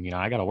night. And you know,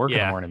 I gotta work in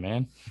the morning,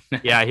 man.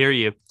 Yeah, I hear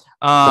you.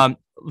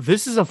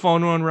 This is a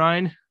fun one,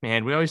 Ryan.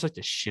 Man, we always like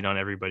to shit on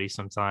everybody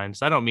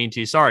sometimes. I don't mean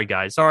to. Sorry,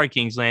 guys. Sorry,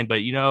 Kingsland.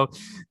 But you know,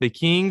 the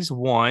Kings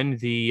won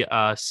the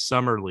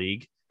summer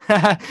league.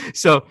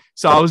 so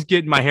I was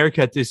getting my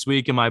haircut this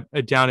week in my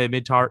down at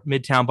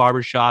Midtown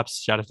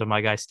Barbershops. Shout out to my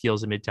guy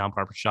Steels at Midtown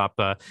Barbershop.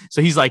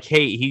 So he's like,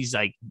 hey,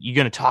 you're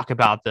gonna talk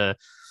about the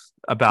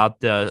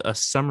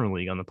summer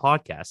league on the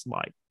podcast. I'm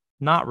like,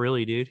 not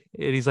really, dude.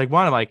 And he's like,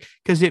 why? I'm like,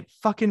 because it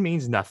fucking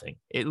means nothing.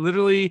 It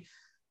literally,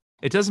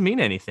 it doesn't mean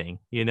anything.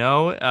 You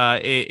know,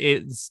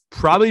 it's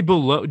probably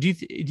below. Do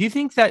you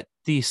think that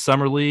the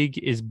summer league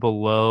is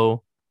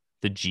below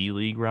the G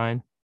League,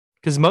 Ryan?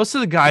 Because most of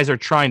the guys are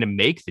trying to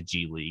make the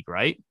G League,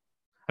 right?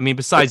 I mean,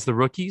 besides the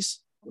rookies.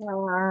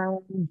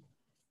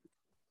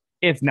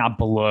 It's not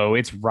below.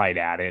 It's right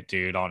at it,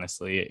 dude.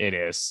 Honestly, it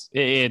is.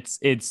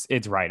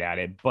 It's right at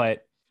it.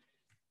 But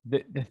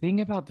the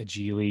thing about the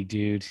G League,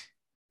 dude,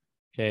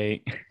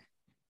 okay,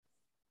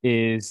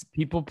 is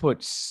people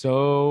put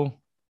so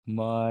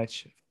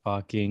much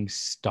fucking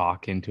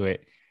stock into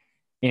it.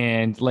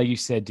 And like you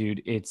said,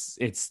 dude, it's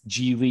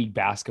G League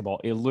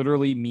basketball. It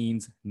literally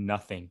means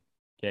nothing.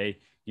 Okay.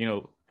 You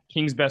know,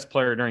 King's best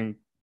player during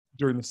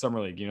the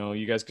summer league. You know,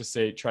 you guys could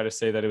try to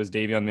say that it was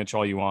Davion Mitchell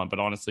all you want, but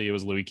honestly, it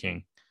was Louis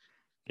King.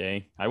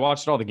 Okay. I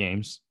watched all the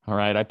games. All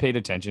right. I paid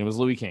attention. It was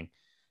Louis King.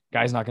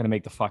 Guy's not going to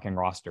make the fucking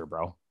roster,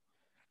 bro.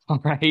 All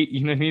right.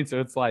 You know what I mean? So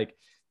it's like,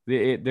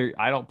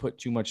 I don't put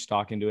too much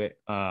stock into it.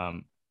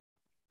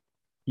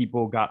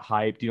 People got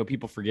hyped. You know,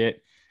 people forget,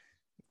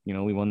 you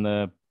know, we won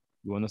the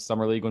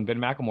summer league when Ben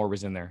McLemore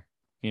was in there.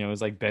 You know, it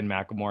was like Ben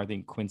McLemore. I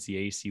think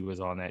Quincy Acey was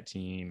on that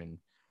team, and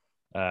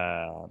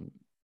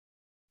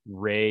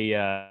Ray,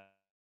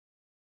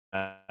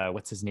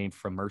 what's his name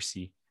from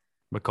Mercy?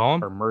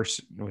 McCollum? Or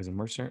Mercer? Was it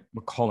Mercer?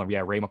 McCollum.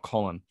 Yeah, Ray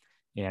McCollum.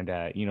 And,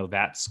 you know,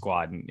 that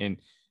squad. And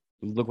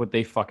look what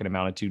they fucking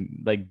amounted to.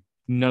 Like,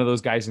 none of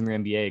those guys in the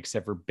NBA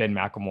except for Ben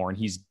McLemore, and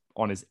he's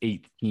on his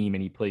 8th team,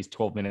 and he plays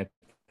 12 minutes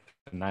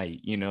a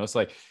night. You know, it's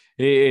like,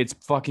 it's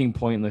fucking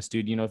pointless,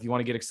 dude. You know, if you want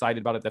to get excited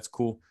about it, that's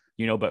cool.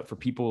 You know, but for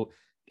people,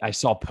 I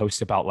saw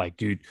posts about like,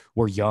 dude,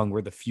 we're young,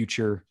 we're the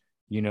future.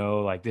 You know,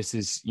 like this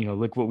is, you know,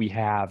 look what we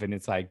have. And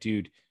it's like,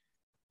 dude,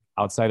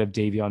 outside of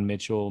Davion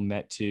Mitchell,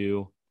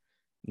 Metu,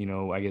 you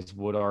know, I guess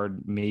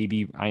Woodard,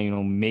 maybe, I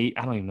don't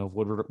even know if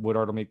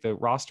Woodard will make the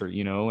roster,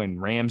 you know,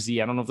 and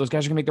Ramsey, I don't know if those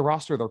guys are gonna make the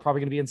roster. They're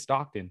probably gonna be in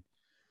Stockton,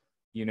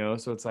 you know?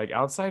 So it's like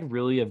outside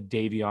really of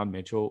Davion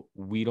Mitchell,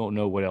 we don't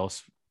know what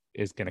else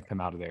is gonna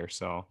come out of there.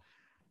 So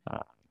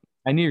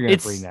I knew you were gonna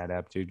bring that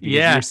up, dude.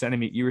 Yeah. You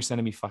were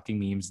sending me fucking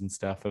memes and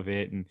stuff of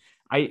it. And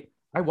I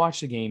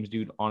watched the games,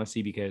 dude,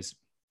 honestly, because,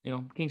 you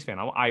know, Kings fan.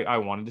 I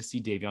wanted to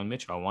see Davion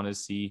Mitchell. I wanted to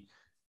see,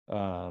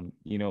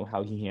 you know,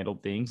 how he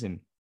handled things. And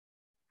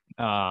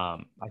I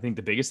think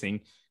the biggest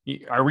thing,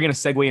 are we going to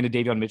segue into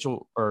Davion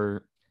Mitchell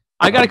or?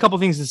 I got a couple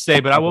things to say,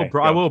 but I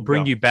will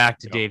bring you back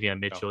to Davion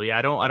Mitchell. Yeah.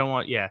 I don't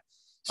want. Yeah.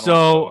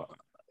 So,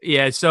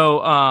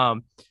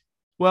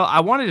 well, I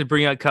wanted to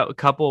bring out a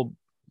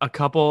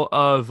couple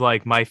of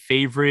like my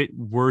favorite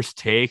worst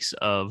takes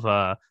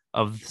of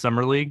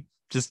summer league.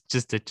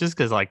 Just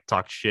because like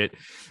talk shit.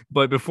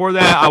 But before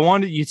that, I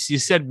wanted you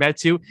said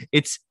Metu.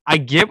 I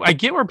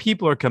get where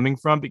people are coming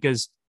from,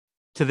 because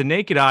to the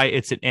naked eye,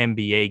 it's an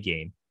NBA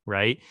game,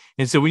 right?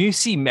 And so when you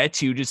see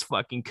Metu just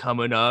fucking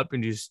coming up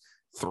and just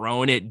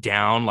throwing it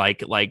down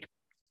like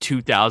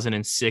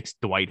 2006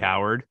 Dwight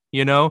Howard,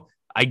 you know,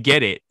 I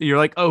get it. You're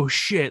like, oh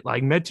shit,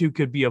 like Metu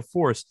could be a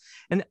force.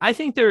 And I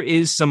think there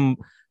is some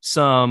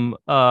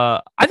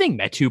I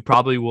think Metu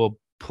probably will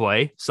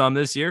play some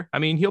this year. I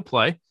mean, he'll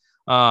play.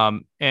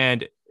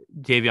 And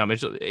Davion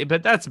Mitchell,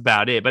 but that's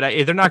about it.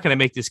 But they're not going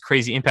to make this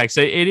crazy impact. So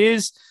it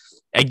is,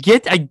 I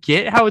get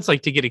how it's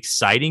like to get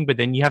exciting, but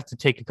then you have to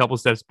take a couple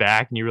steps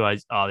back and you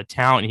realize, oh, the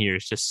talent here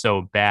is just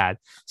so bad.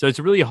 So it's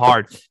really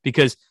hard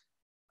because,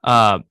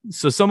 so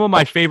some of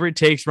my favorite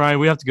takes, Ryan,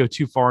 we don't have to go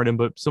too far in them,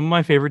 but some of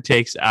my favorite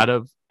takes out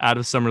of out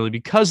of Summer League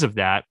because of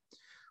that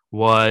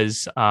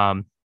was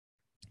the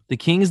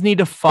Kings need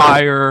to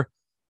fire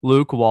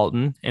Luke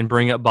Walton and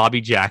bring up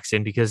Bobby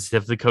Jackson because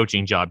of the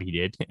coaching job he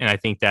did. And I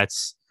think that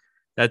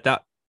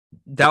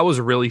was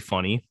really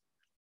funny.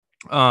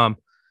 And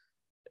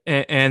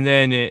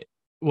then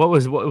what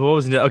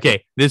was it?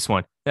 Okay, this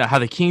one. How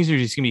the Kings are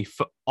just going to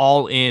be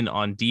all in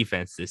on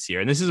defense this year.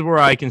 And this is where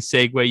I can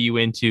segue you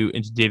into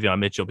Davion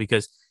Mitchell,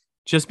 because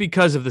just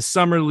because of the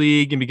Summer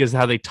League and because of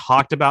how they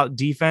talked about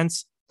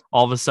defense,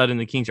 all of a sudden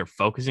the Kings are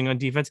focusing on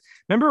defense.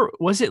 Remember,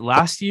 was it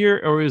last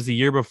year or it was the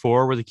year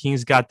before where the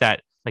Kings got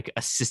that like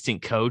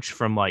assistant coach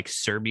from like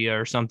Serbia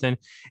or something,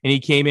 and he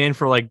came in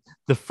for like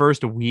the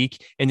first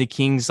week, and the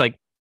Kings like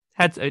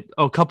had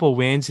a couple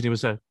wins, and it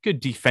was a good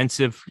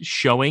defensive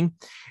showing,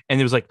 and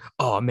it was like,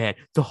 oh man,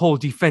 the whole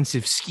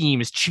defensive scheme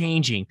is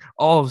changing.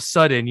 All of a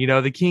sudden,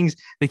 the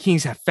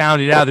Kings have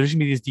found it out. There's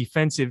gonna be this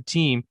defensive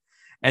team.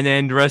 And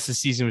then the rest of the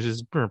season was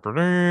just,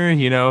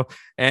 and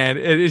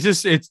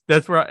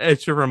that's where it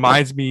just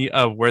reminds me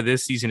of where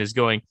this season is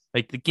going.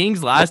 Like the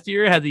Kings last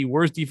year had the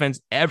worst defense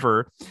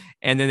ever,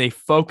 and then they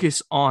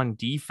focus on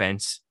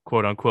defense,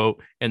 quote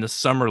unquote, in the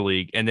Summer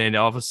League. And then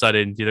all of a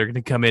sudden they're going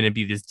to come in and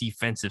be this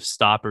defensive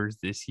stoppers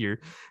this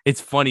year.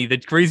 It's funny. The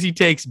crazy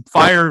takes: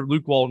 fire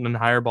Luke Walton and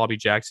hire Bobby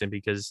Jackson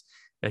because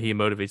he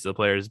motivates the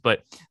players.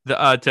 But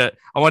I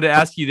wanted to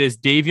ask you this: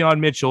 Davion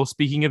Mitchell,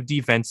 speaking of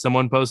defense,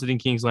 someone posted in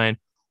Kingsland,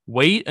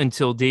 wait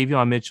until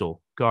Davion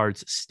Mitchell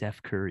guards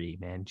Steph Curry,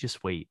 man.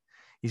 Just wait.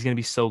 He's going to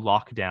be so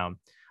locked down.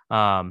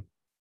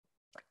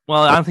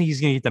 Well, I don't think he's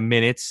going to get the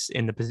minutes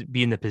and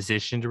be in the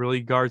position to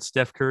really guard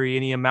Steph Curry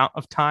any amount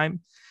of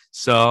time.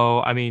 So,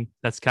 I mean,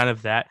 that's kind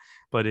of that.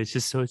 But it's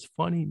it's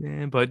funny,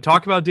 man. But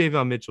talk about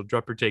Davion Mitchell.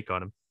 Drop your take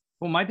on him.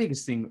 Well, my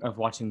biggest thing of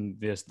watching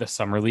the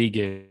Summer League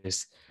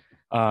is,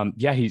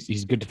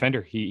 he's a good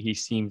defender. He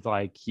seems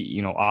like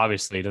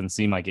obviously it doesn't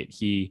seem like it.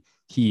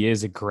 He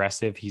is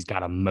aggressive. He's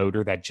got a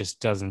motor that just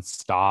doesn't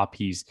stop.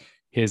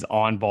 His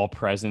on-ball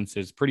presence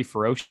is pretty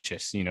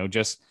ferocious,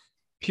 just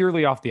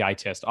purely off the eye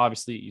test.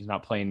 Obviously, he's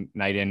not playing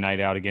night in, night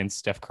out against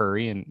Steph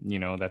Curry, and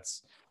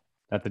that's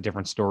a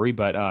different story.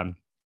 But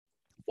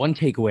one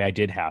takeaway I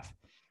did have,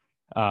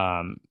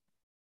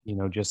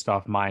 just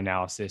off my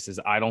analysis, is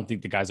I don't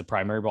think the guy's a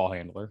primary ball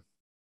handler.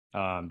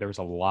 There was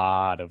a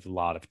lot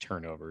of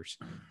turnovers.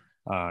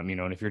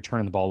 And if you're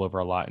turning the ball over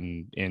a lot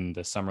in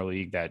the Summer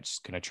League, that's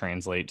going to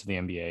translate to the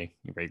NBA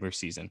regular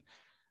season.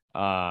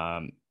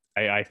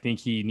 I think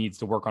he needs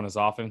to work on his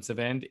offensive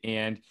end,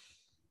 and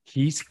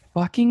he's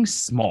fucking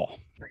small.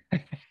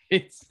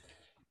 It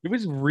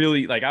was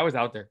really like, I was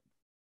out there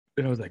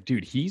and I was like,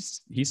 dude,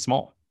 he's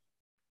small.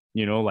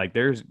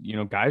 There's,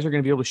 guys are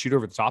going to be able to shoot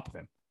over the top of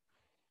him.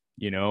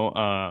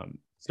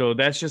 So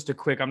that's just a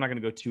quick. I'm not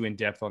going to go too in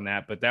depth on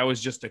that, but that was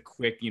just a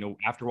quick.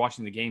 After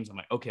watching the games, I'm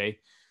like, okay.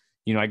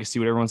 I can see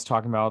what everyone's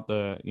talking about,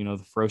 the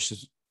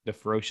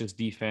ferocious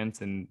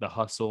defense and the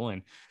hustle,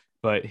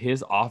 but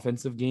his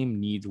offensive game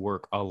needs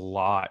work a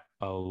lot.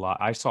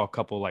 I saw a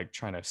couple like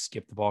trying to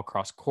skip the ball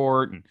across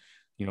court and,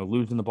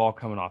 losing the ball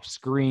coming off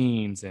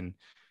screens and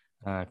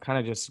kind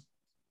of just,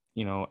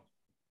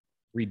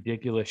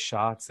 ridiculous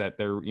shots that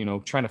they're,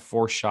 trying to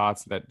force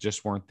shots that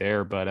just weren't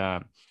there. But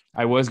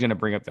I was going to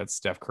bring up that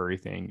Steph Curry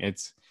thing.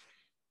 It's,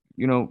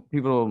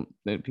 people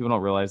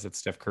don't realize that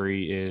Steph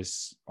Curry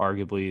is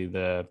arguably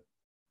the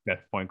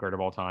best point guard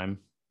of all time.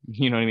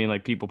 You know what I mean?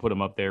 Like, people put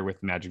him up there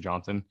with Magic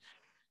Johnson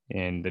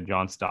and the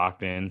John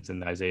Stocktons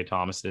and the Isaiah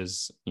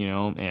Thomases,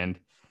 and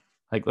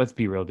like, let's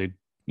be real, dude.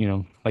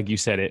 Like you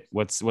said it,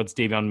 what's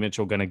Davion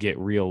Mitchell going to get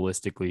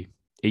realistically?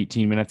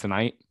 18 minutes a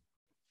night?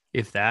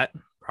 If that,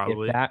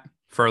 probably. If that.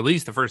 For at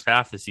least the first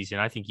half of the season.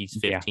 I think he's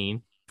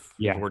 15.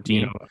 Yeah.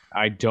 14.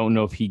 I don't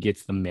know if he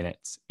gets the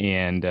minutes.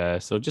 And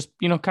so just,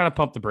 kind of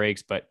pump the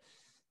brakes. But,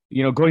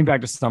 going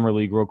back to Summer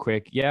League real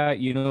quick. Yeah,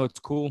 it's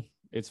cool.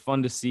 It's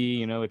fun to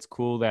see. It's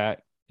cool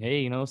that,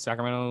 hey,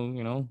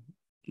 Sacramento,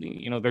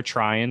 they're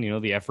trying,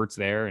 the effort's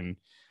there. And,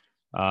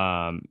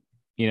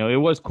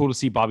 it was cool to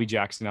see Bobby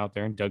Jackson out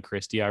there and Doug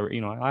Christie. I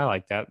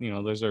like that.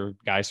 Those are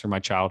guys from my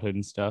childhood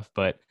and stuff.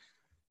 But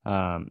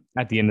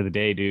at the end of the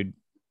day, dude,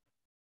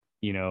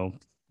 the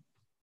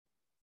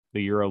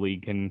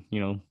EuroLeague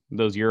can,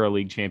 those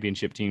EuroLeague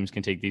championship teams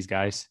can take these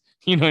guys.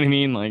 You know what I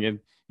mean? Like,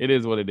 it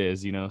is what it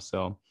is,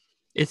 so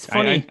it's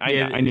funny.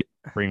 I need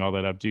to bring all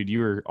that up, dude. You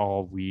were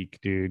all week,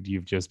 dude.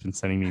 You've just been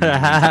sending me.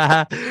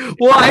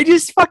 Well, I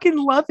just fucking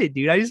love it,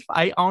 dude.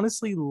 I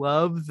honestly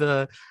love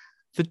the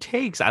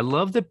takes. I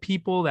love the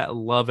people that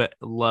love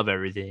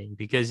everything,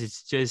 because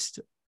it's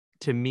just,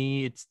 to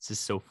me, it's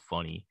just so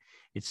funny.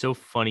 It's so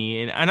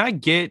funny. And I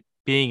get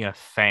being a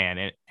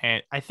fan.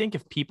 And I think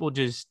if people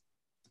just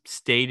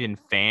stayed in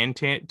fan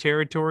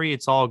territory,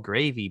 it's all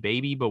gravy,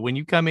 baby. But when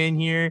you come in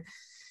here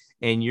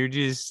and you're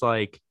just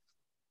like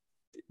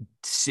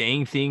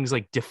saying things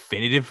like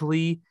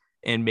definitively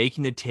and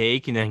making the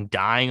take and then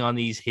dying on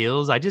these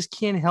hills, I just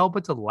can't help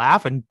but to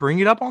laugh and bring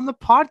it up on the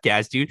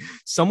podcast, dude.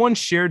 Someone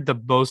shared the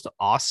most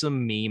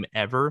awesome meme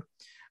ever.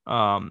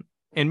 And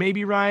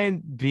maybe,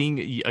 Ryan,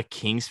 being a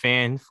Kings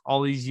fan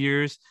all these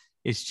years,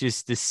 it's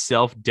just this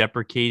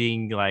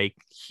self-deprecating like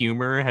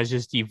humor has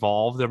just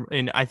evolved,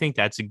 and I think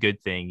that's a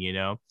good thing, you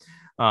know.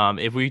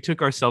 If we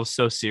took ourselves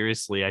so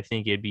seriously, I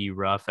think it'd be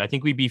rough. I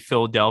think we'd be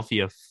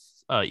Philadelphia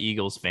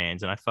Eagles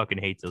fans, and I fucking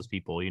hate those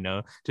people, you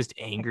know, just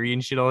angry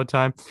and shit all the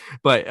time.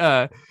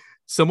 But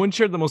someone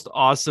shared the most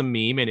awesome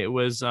meme, and it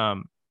was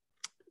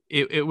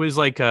it was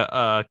like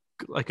a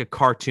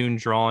cartoon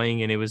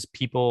drawing, and it was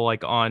people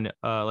like on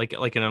like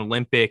an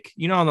Olympic,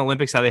 you know, on the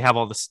Olympics how they have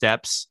all the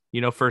steps, you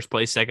know, first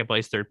place, second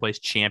place, third place,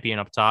 champion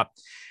up top.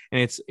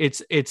 And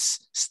it's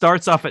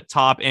starts off at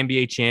top,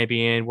 NBA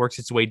champion, works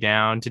its way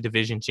down to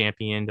division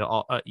champion, to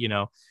all you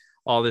know,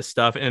 all this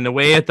stuff. And the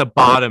way at the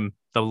bottom,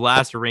 the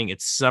last ring,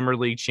 it's Summer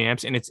League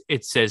champs, and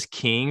it says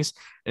Kings,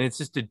 and it's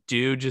just a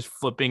dude just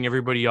flipping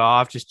everybody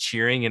off, just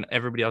cheering, and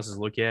everybody else is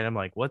looking at him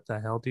like, what the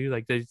hell, dude?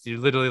 Like you're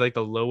literally like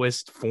the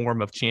lowest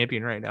form of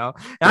champion right now.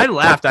 And I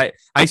laughed. I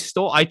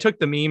took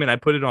the meme and I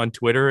put it on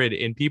Twitter,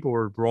 and people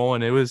were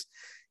rolling. It was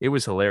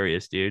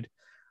hilarious, dude.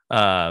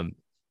 That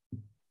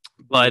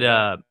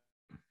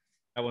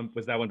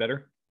one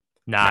better?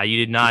 Nah, you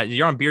did not.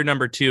 You're on beer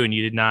number 2, and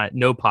you did not.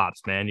 No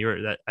pops, man.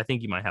 I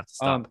think you might have to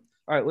stop.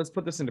 All right, let's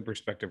put this into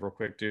perspective real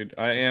quick, dude.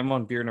 I am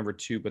on beer number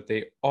 2, but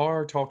they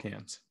are tall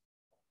cans.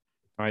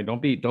 All right,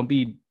 don't be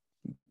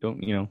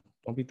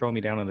throwing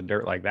me down in the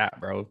dirt like that,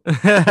 bro.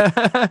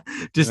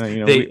 Just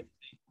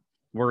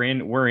we're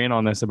in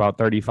on this about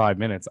 35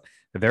 minutes.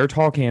 They're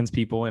tall cans,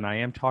 people, and I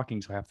am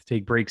talking, so I have to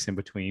take breaks in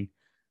between.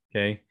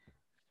 Okay.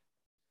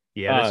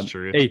 Yeah, that's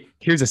true. Hey,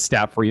 here's a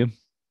stat for you.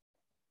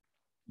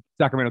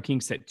 Sacramento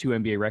Kings set 2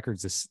 NBA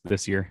records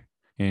this year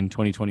in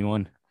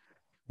 2021.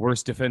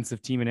 Worst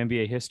defensive team in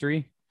NBA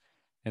history,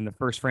 and the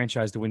first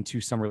franchise to win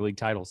 2 summer league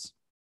titles.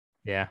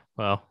 Yeah,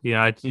 well, you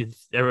know,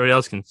 everybody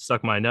else can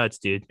suck my nuts,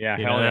 dude. Yeah,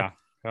 you hell know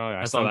yeah.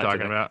 That's what I'm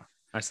talking about.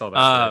 I saw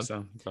that.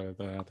 So throw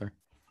that out there.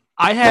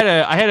 I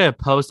had a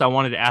post I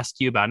wanted to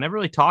ask you about. I never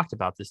really talked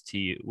about this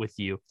with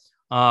you.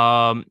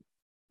 The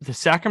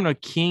Sacramento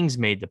Kings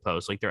made the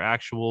post, like their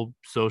actual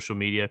social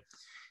media.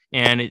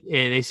 And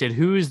they said,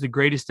 who is the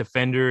greatest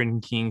defender in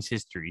Kings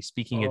history?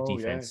 Speaking of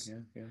defense.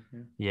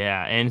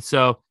 Yeah. And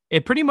so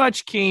it pretty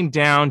much came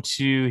down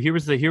to, here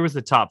was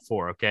the top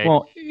 4. Okay.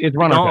 Well, it's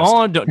Ron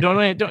Artest.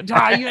 Don't you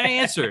gotta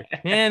answer,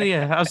 man.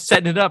 Yeah. I was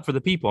setting it up for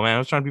the people, man. I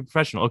was trying to be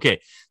professional. Okay.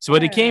 So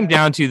what it came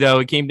down to, though,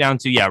 Ron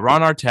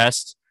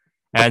Artest,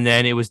 and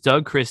then it was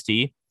Doug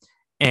Christie,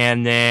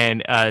 and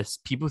then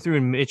people threw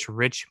in Mitch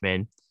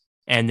Richmond.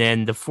 And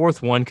then the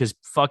fourth one, because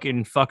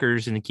fucking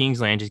fuckers in the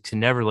Kingsland just can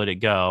never let it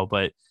go.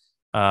 But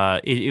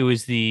it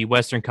was the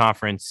Western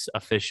Conference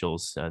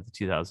officials, the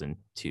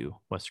 2002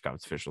 Western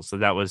Conference officials. So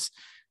that was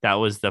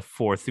the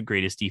 4th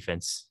greatest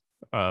defense,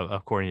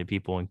 according to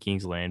people in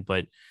Kingsland.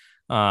 But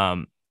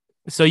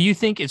so you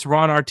think it's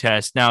Ron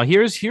Artest? Now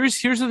here's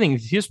the thing.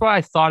 Here's why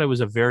I thought it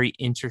was a very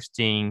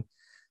interesting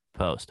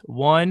post.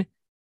 One,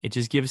 it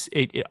just gives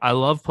it. I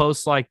love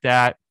posts like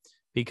that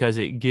because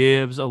it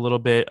gives a little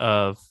bit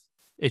of.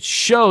 It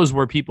shows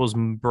where people's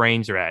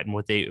brains are at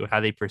and how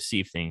they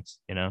perceive things,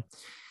 you know?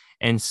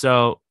 And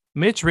so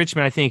Mitch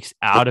Richmond, I think, is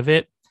out of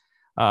it.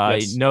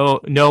 Yes. No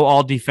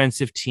all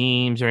defensive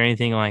teams or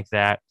anything like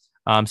that.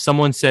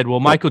 Someone said, well,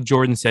 Michael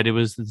Jordan said it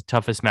was the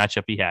toughest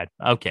matchup he had.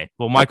 Okay.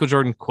 Well, Michael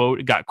Jordan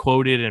got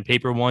quoted in a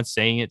paper once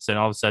saying it. So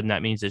all of a sudden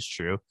that means it's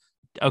true.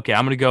 Okay.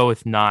 I'm going to go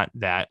with not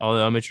that.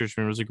 Although Mitch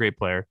Richmond was a great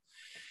player.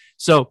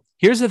 So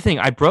here's the thing.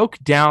 I broke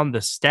down the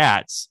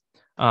stats,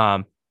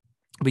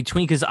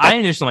 because I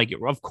initially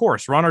of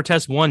course, Ron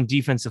Artest won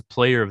Defensive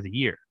Player of the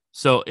Year.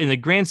 So in the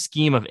grand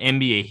scheme of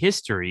NBA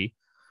history,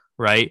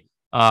 right,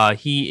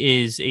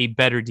 he is a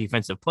better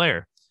defensive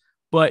player.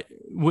 But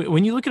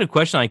when you look at a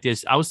question like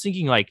this, I was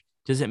thinking, like,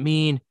 does it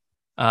mean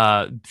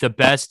the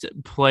best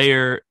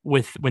player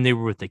when they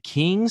were with the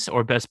Kings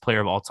or best player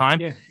of all time?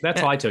 Yeah,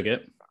 that's how I took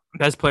it.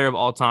 Best player of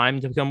all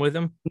time to come with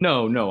him?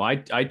 No, I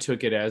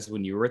took it as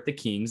when you were at the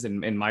Kings,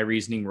 and my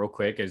reasoning real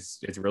quick is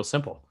it's real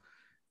simple.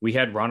 We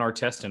had Ron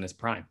Artest in his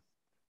prime.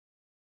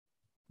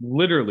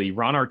 Literally,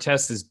 Ron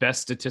Artest's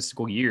best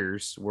statistical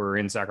years were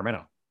in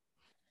Sacramento.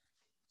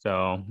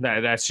 So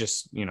that's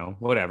just,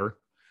 whatever.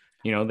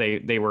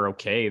 They were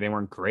okay. They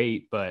weren't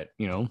great, but,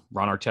 Ron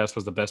Artest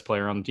was the best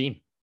player on the team.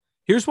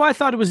 Here's why I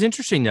thought it was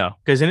interesting, though,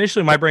 because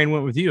initially my brain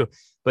went with you.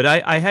 But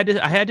I had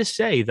to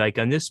say, like,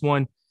 on this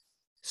one,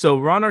 so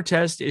Ron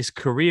Artest is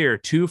career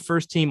 2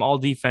 first-team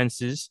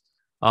all-defenses,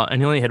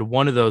 and he only had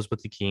 1 of those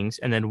with the Kings,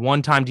 and then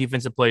 1-time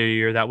defensive player of the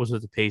year. That was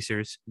with the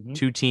Pacers.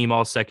 2-team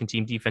all second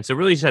team defense. So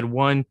really just had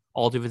 1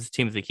 all defensive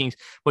team with the Kings.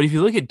 But if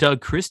you look at Doug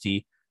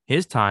Christie,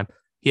 his time,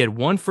 he had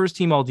 1 first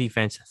team all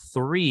defense,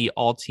 3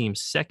 all team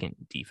second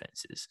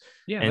defenses.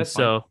 Yeah. And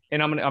so,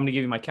 fine. And I'm gonna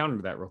give you my counter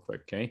to that real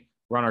quick. Okay.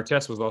 Ron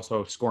Artest was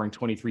also scoring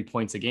 23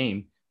 points a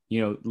game,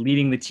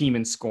 leading the team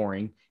in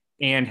scoring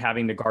and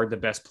having to guard the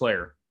best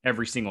player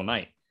every single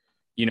night.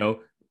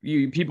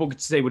 People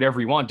could say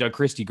whatever you want. Doug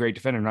Christie, great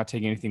defender. I'm not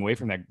taking anything away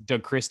from that.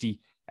 Doug Christie,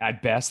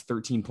 at best,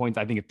 13 points.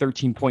 I think at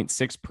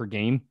 13.6 per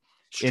game.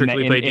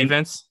 Strictly play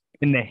defense.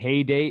 In the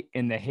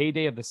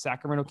heyday of the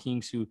Sacramento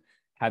Kings, who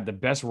had the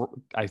best,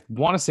 I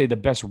want to say the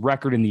best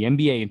record in the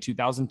NBA in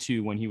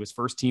 2002 when he was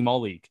first team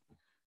All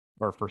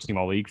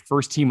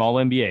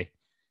NBA.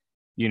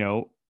 You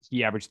know,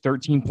 he averaged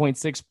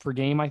 13.6 per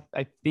game, I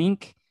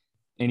think,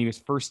 and he was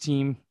first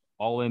team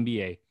All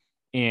NBA.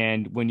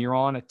 And when you're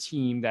on a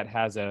team that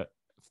has a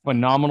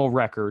phenomenal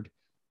record,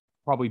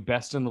 probably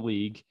best in the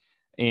league,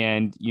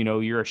 and, you know,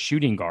 you're a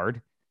shooting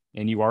guard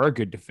and you are a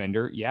good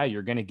defender, yeah,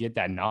 you're going to get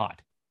that nod.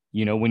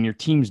 You know, when your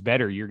team's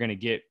better, you're going to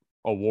get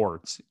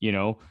awards. You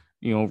know,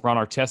 Ron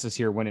Artest is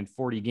here winning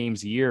 40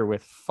 games a year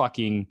with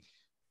fucking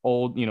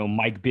old, you know,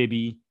 Mike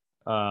Bibby.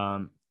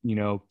 You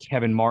know,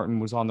 Kevin Martin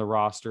was on the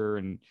roster,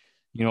 and,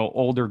 you know,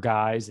 older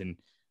guys, and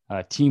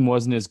team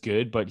wasn't as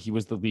good, but he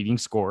was the leading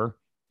scorer,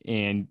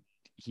 and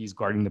he's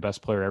guarding the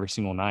best player every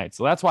single night.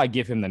 So that's why I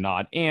give him the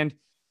nod. And,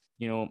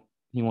 you know,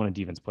 he won a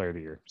defense player of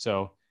the year.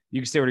 So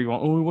you can say whatever you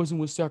want. Oh, he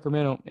wasn't with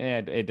Sacramento.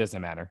 It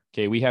doesn't matter.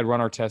 Okay. We had Ron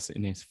Artest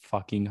in his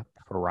fucking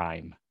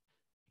prime.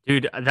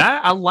 Dude,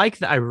 that I like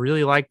that. I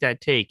really like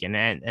that take. And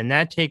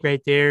that take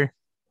right there,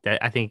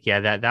 that I think,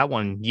 yeah, that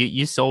one,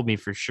 you sold me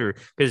for sure.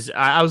 Because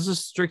I was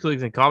just strictly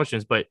looking at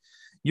accomplishments, but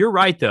you're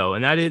right though.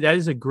 And that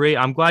is a great,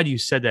 I'm glad you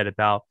said that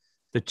about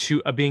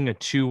being a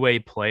two-way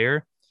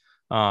player.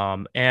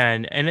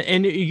 And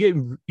you get,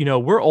 you know,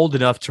 we're old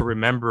enough to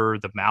remember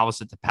the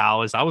Malice at the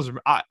Palace.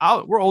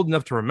 We're old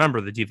enough to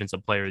remember the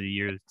defensive player of the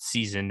year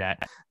season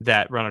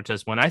that Ron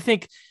Artest won. I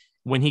think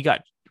when he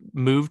got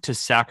moved to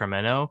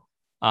Sacramento,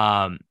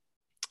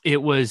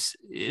 it was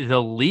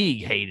the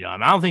league hated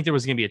him. I don't think there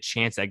was going to be a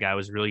chance that guy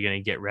was really going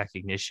to get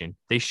recognition.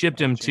 They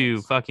shipped him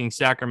to fucking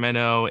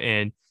Sacramento,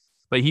 prime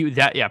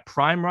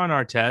Ron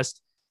Artest.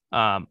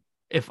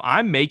 If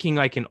I'm making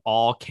like an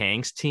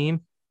all-time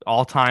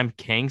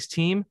Kangs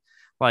team,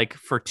 like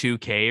for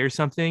 2K or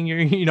something,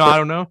 you know, I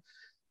don't know.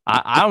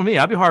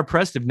 I'd be hard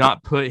pressed to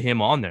not put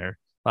him on there.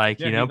 Like,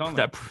 yeah, you know,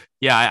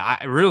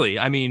 I really,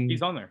 I mean,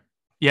 he's on there.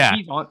 Yeah,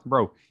 he's on,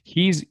 bro.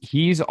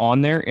 He's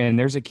on there, and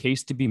there's a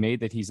case to be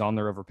made that he's on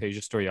there over Peja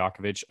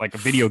Stojakovic, like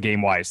video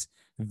game wise.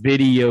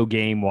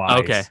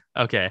 Okay.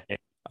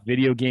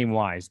 Video game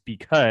wise,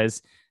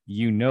 because,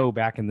 you know,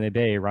 back in the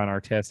day, Ron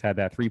Artest had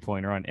that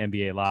 3-pointer on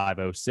NBA Live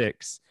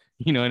 06.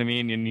 You know what I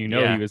mean? And he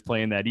was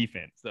playing that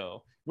defense.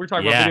 So we're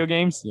talking about video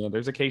games. Yeah,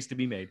 there's a case to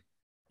be made.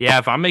 Yeah,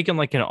 if I'm making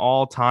like an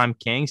all-time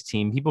Kangs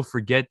team, people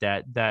forget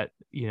that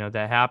you know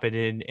that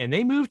happened, and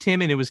they moved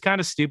him, and it was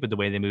kind of stupid the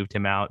way they moved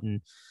him out.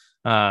 And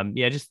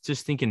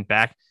just thinking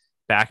back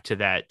to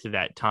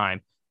that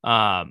time.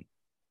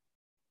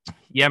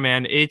 Yeah,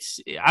 man, I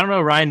don't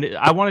know, Ryan.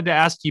 I wanted to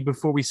ask you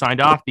before we signed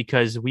off,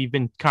 because we've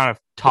been kind of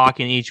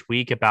talking each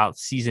week about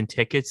season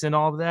tickets and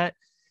all of that.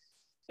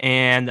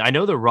 And I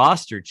know the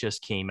roster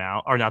just came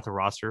out, or not the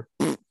roster.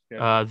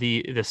 Yeah.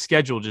 The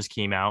schedule just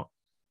came out.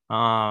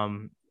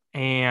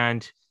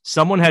 And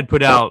someone had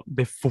put out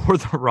before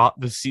I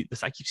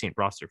keep saying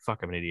roster. Fuck,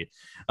 I'm an idiot.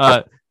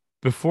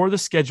 Before the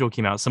schedule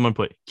came out, someone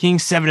put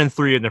Kings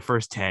 7-3 in their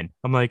first 10.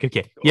 I'm like,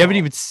 okay, you haven't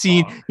even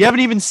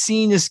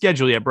seen the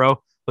schedule yet, bro.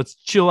 Let's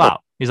chill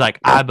out. He's like,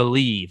 I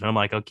believe. And I'm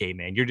like, okay,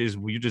 man, you're just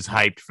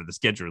hyped for the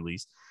schedule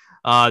release.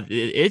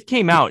 It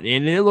came out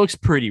and it looks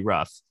pretty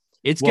rough.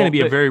 It's going to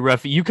be a very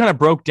rough. You kind of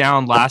broke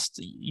down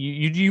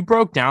you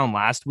broke down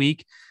last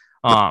week,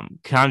 kind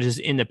of just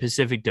in the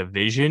Pacific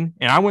Division.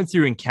 And I went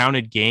through and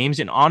counted games,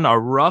 and on a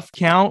rough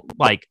count,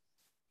 like,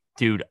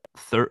 dude,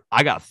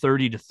 I got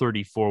 30 to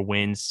 34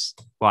 wins.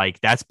 Like,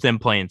 that's them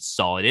playing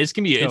solid. It's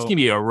gonna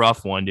be a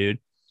rough one, dude.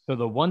 So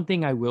the one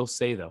thing I will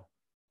say though,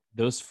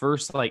 those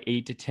first like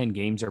 8 to 10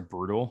 games are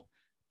brutal,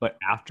 but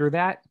after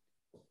that,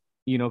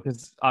 you know,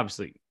 because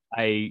obviously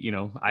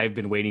I've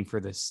been waiting for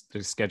the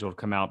schedule to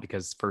come out,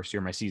 because first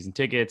year my season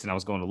tickets, and I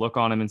was going to look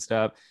on them and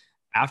stuff.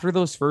 After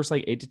those first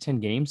like 8 to 10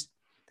 games,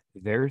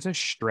 there's a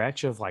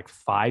stretch of like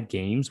 5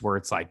 games where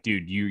it's like,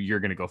 dude, you're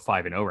gonna go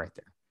 5-0 right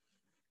there.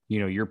 You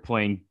know, you're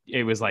playing.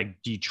 It was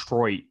like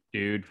Detroit,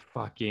 dude.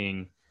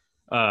 Fucking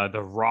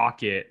the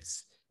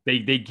Rockets. They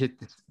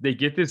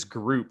get this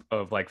group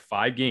of like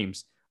 5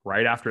 games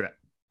right after that,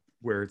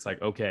 where it's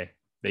like, okay,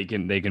 they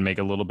can make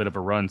a little bit of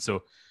a run.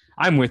 So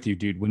I'm with you,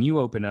 dude. When you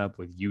open up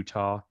with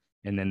Utah,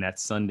 and then that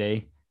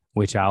Sunday,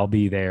 which I'll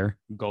be there,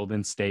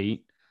 Golden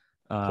State,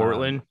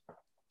 Portland,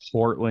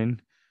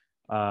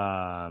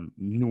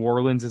 New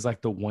Orleans is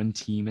like the one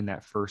team in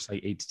that first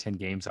like 8 to 10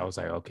 games. I was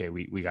like, okay,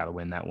 we got to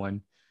win that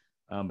one.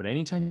 But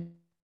anytime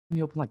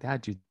you open like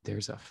that, dude,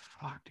 there's a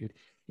fuck, dude.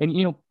 And,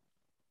 you know,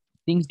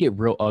 things get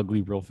real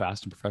ugly real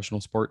fast in professional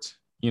sports.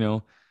 You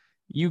know,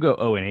 you go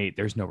 0-8,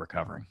 there's no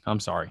recovering. I'm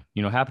sorry.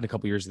 You know, it happened a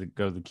couple years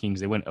ago. The Kings,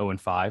 they went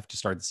 0-5 to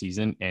start the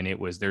season, and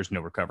there's no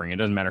recovering. It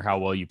doesn't matter how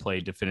well you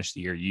played to finish the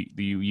year.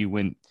 You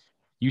win.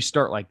 You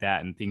start like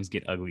that, and things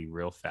get ugly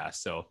real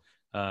fast. So,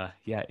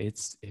 yeah,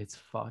 it's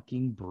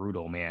fucking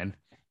brutal, man.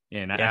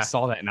 And I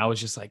saw that, and I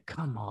was just like,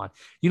 come on.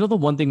 You know, the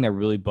one thing that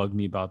really bugged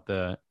me about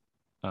the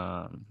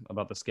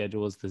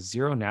schedule is the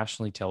 0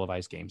 nationally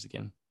televised games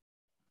again.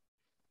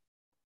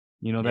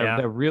 You know,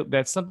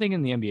 that's something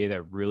in the NBA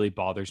that really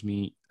bothers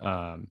me.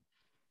 You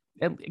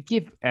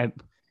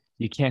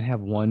can't have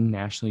one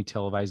nationally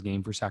televised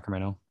game for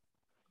Sacramento.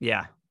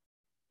 Yeah.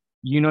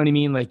 You know what I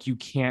mean? Like you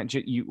can't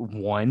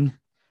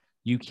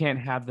you can't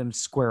have them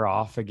square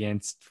off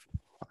against,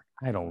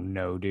 I don't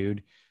know,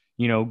 dude.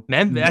 You know,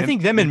 I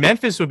think them in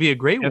Memphis would be a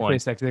great one.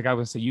 Like I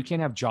would say, you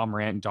can't have Ja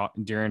Morant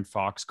and De'Aaron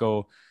Fox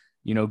go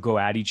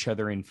at each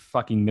other in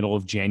fucking middle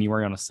of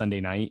January on a Sunday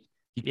night.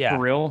 Yeah.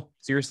 For real?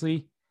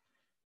 Seriously?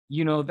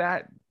 You know,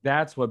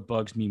 that's what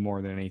bugs me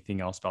more than anything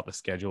else about the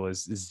schedule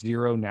is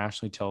 0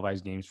 nationally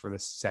televised games for the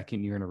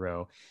second year in a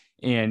row.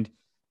 And,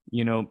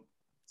 you know,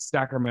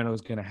 Sacramento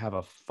is going to have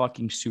a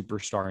fucking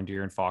superstar in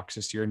De'Aaron Fox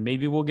this year, and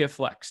maybe we'll get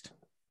flexed.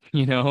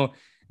 You know,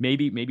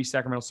 maybe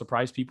Sacramento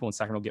surprise people and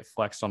Sacramento get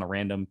flexed on a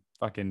random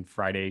fucking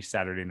Friday,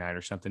 Saturday night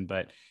or something.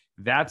 But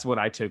that's what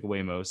I took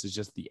away most is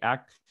just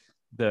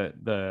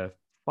the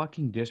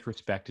fucking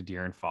disrespect to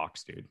De'Aaron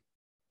Fox, dude.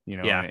 You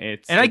know, yeah,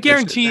 and I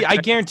guarantee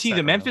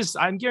Memphis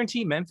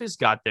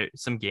got there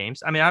some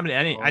games. I mean, I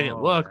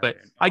didn't look, but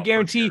I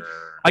guarantee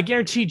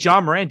Ja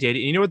Morant did.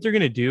 And you know what they're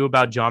gonna do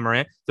about Ja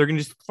Morant? They're gonna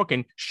just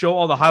fucking show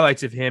all the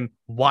highlights of him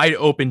wide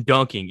open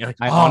dunking. Like,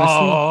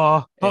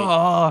 I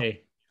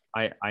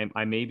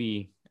may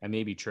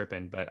be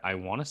tripping, but I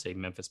want to say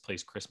Memphis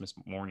plays Christmas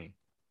morning.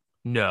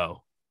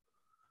 No,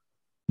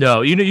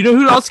 you know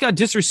who else got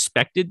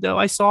disrespected though?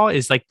 I saw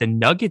is like the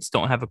Nuggets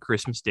don't have a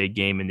Christmas Day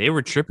game, and they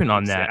were tripping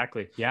on that.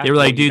 Exactly. Yeah. They were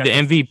like, dude, the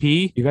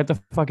MVP. You got the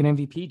fucking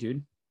MVP,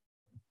 dude.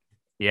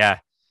 Yeah.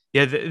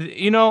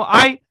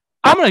 I'm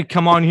gonna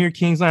come on here,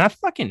 Kingsland.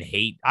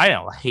 I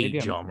don't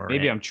hate Ja Morant.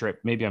 Maybe I'm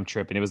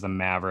tripping. It was the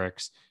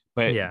Mavericks,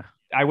 but yeah,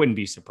 I wouldn't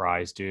be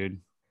surprised,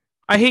 dude.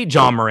 I hate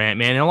Ja Morant,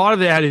 man. And a lot of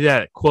that is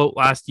that quote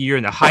last year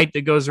and the hype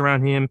that goes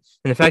around him,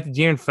 and the fact that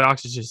De'Aaron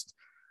Fox is just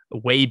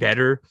way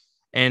better.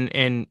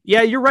 And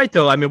yeah, you're right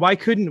though. I mean, why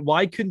couldn't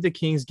the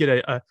Kings get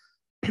a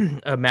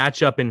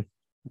matchup? And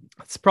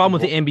that's the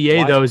problem with the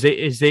NBA though is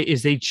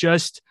they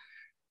just,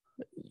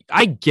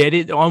 I get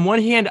it. On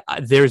one hand,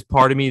 there's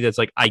part of me that's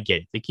like, I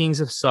get it. The Kings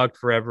have sucked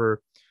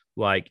forever.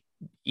 Like,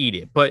 eat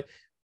it. But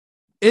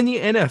in the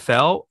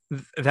NFL,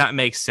 that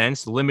makes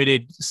sense.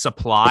 Limited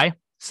supply.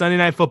 Sunday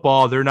Night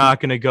Football, they're not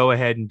going to go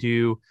ahead and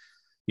do,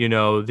 you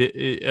know,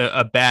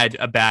 a bad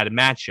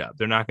matchup.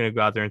 They're not going to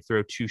go out there and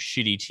throw two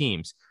shitty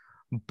teams.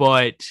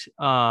 But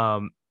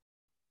in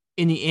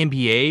the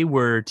NBA,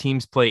 where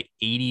teams play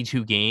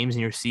 82 games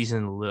and your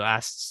season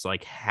lasts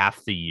like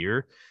half the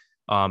year,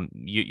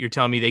 you're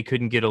telling me they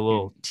couldn't get a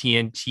little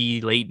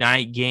TNT late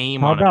night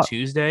game on a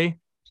Tuesday?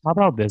 How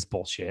about this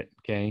bullshit?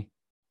 Okay,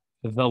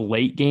 the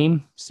late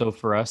game. So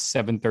for us,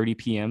 7:30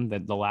 p.m.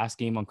 The last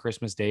game on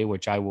Christmas Day,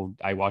 which I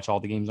watch all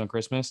the games on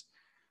Christmas.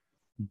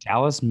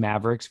 Dallas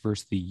Mavericks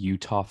versus the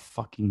Utah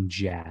fucking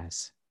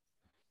Jazz.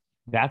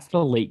 That's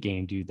the late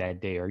game, dude. That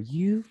day. Are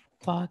you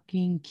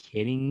fucking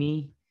kidding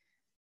me?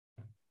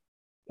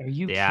 Are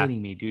you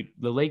kidding me, dude?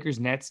 The Lakers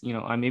Nets, you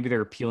know, maybe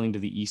they're appealing to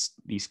the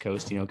East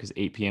Coast, you know, because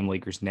 8 p.m.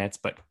 Lakers Nets,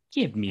 but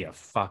give me a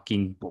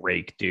fucking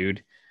break,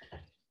 dude.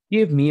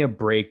 Give me a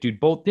break,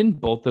 dude.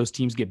 Didn't both those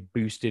teams get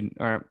boosted?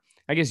 Or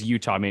I guess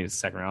Utah made it the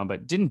second round,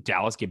 but didn't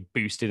Dallas get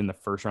boosted in the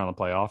first round of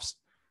the playoffs?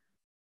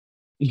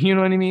 You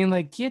know what I mean?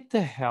 Like, get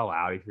the hell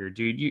out of here,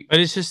 dude. But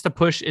it's just the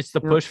push. It's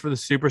the push for the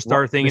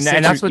superstar thing, and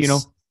that's what, you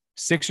know.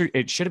 Sixers.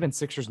 It should have been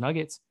Sixers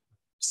Nuggets.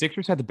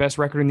 Sixers had the best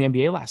record in the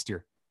NBA last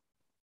year.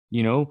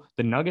 You know,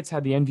 the Nuggets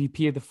had the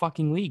MVP of the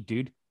fucking league,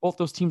 dude. Both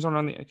those teams aren't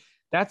on the.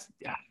 That's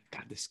God.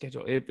 The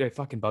schedule it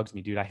fucking bugs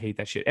me, dude. I hate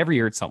that shit. Every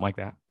year it's something like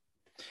that.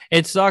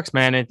 It sucks,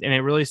 man, and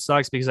it really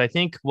sucks because I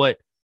think what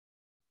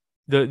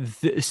the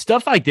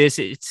stuff like this,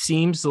 it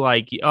seems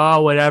like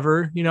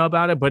whatever, you know,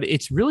 about it, but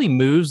it's really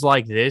moves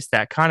like this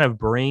that kind of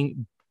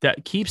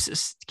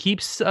keeps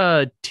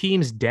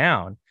teams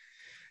down.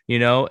 You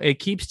know, it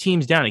keeps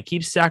teams down. It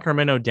keeps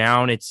Sacramento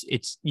down.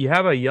 It's you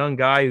have a young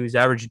guy who's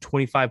averaging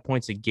 25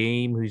 points a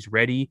game, who's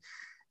ready,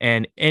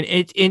 and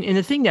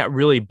the thing that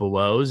really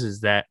blows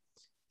is that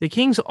the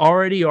Kings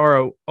already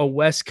are a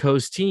West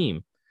Coast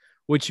team,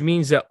 which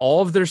means that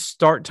all of their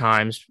start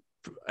times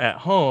at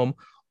home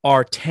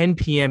are 10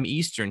 p.m.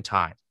 Eastern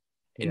time.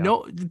 Yeah.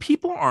 No,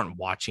 people aren't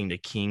watching the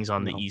Kings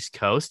on the East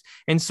Coast,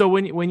 and so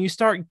when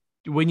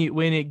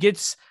it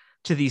gets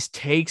to these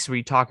takes where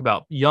you talk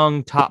about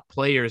young top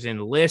players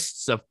and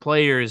lists of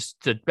players,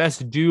 the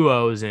best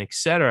duos and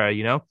etc.,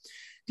 you know,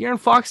 De'Aaron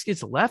Fox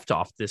gets left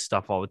off this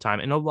stuff all the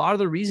time. And a lot of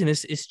the reason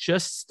is it's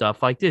just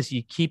stuff like this.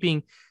 You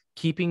keeping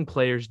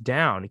players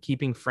down,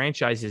 keeping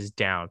franchises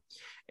down.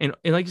 And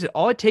like I said,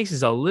 all it takes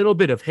is a little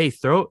bit of, hey,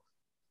 throw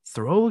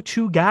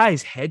two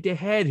guys head to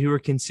head who are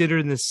considered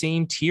in the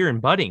same tier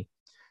and budding.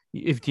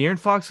 If De'Aaron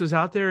Fox was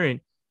out there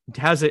and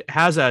has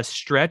a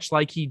stretch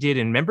like he did,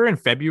 and remember in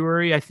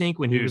February, I think,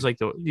 when he was like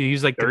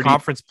the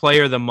conference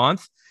player of the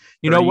month.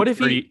 You 30, know, what if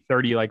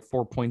 30 like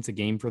 4 points a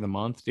game for the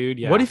month, dude?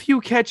 Yeah. What if you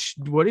catch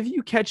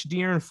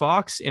De'Aaron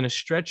Fox in a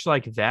stretch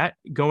like that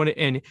going,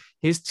 and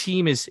his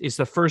team is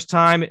the first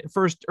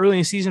early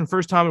in the season,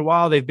 first time in a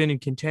while they've been in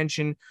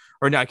contention,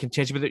 or not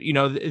contention, but you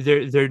know,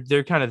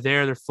 they're kind of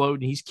there, they're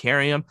floating, he's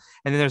carrying them,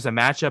 and then there's a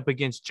matchup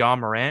against Ja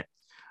Morant,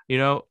 you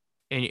know,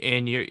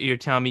 and you're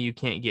telling me you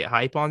can't get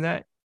hype on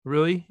that?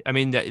 Really? I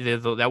mean,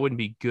 that wouldn't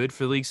be good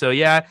for the league. So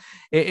yeah,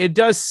 it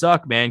does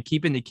suck, man,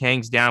 keeping the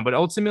Kangs down. But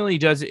ultimately,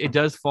 it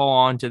does fall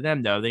on to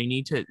them though. They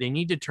need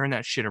to turn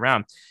that shit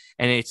around,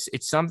 and it's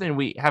something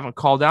we haven't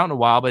called out in a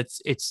while. But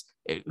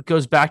it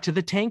goes back to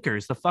the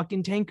tankers, the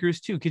fucking tankers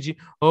too. Cause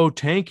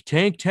tank,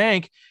 tank,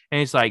 tank,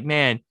 and it's like,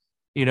 man,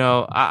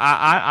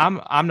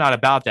 I'm not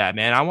about that,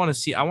 man. I want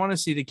to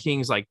see the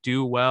Kings like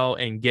do well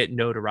and get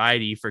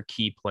notoriety for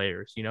key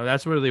players.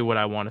 That's really what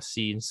I want to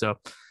see, and so.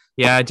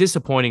 Yeah,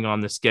 disappointing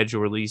on the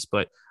schedule release,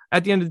 but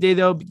at the end of the day,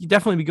 though, you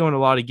definitely be going to a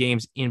lot of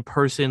games in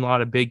person, a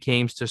lot of big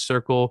games to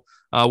circle.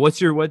 What's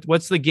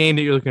the game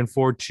that you're looking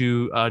forward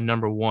to?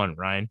 Number one,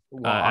 Ryan.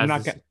 I'm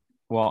not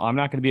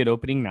gonna be at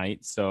opening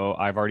night, so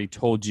I've already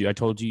told you. I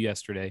told you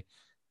yesterday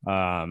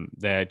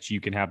that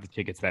you can have the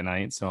tickets that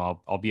night.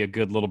 So I'll be a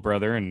good little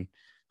brother and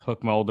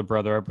hook my older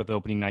brother up with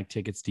opening night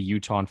tickets to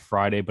Utah on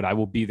Friday. But I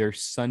will be there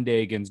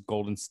Sunday against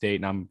Golden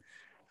State, and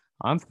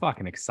I'm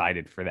fucking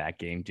excited for that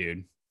game,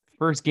 dude.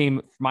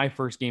 My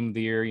first game of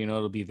the year,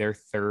 it'll be their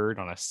third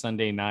on a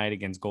Sunday night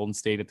against Golden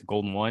State at the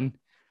Golden One.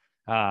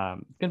 It's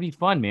gonna be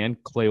fun, man.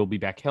 Clay will be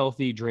back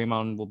healthy.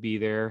 Draymond will be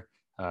there.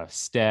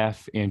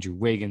 Steph, Andrew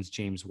Wiggins,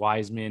 James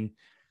Wiseman.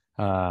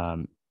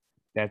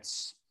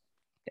 That's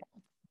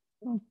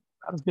about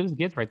as good as it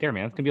gets right there,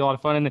 man. It's gonna be a lot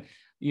of fun.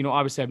 And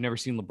obviously, I've never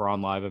seen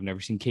LeBron live. I've never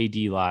seen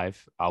KD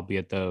live. I'll be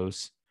at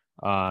those.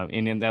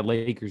 And in that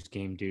Lakers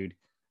game, dude,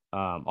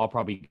 I'll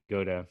probably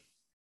go to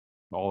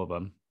all of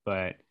them,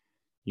 but.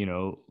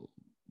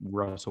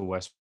 Russell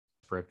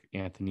Westbrook,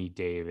 Anthony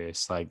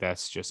Davis, like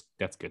that's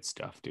good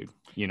stuff, dude.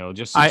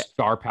 Just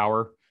star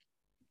power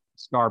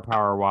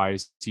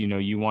wise,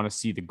 you want to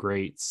see the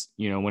greats,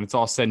 when it's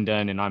all said and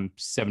done and I'm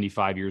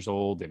 75 years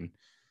old and,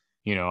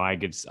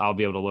 I'll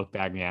be able to look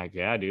back and be like,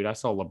 yeah, dude, I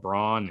saw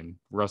LeBron and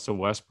Russell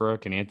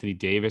Westbrook and Anthony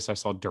Davis. I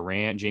saw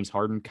Durant, James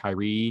Harden,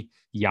 Kyrie,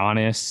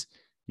 Giannis,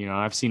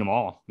 I've seen them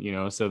all,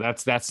 so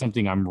that's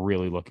something I'm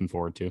really looking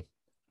forward to.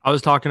 I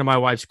was talking to my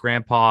wife's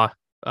grandpa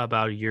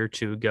about a year or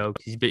two ago.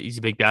 He's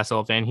a big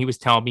basketball fan. He was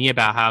telling me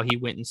about how he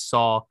went and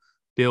saw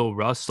Bill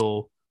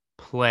Russell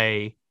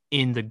play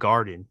in the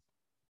Garden,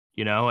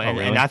 and,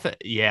 really? and I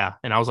thought, yeah.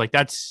 And I was like,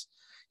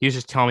 he was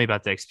just telling me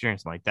about the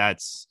experience. I'm like,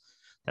 that's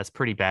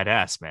pretty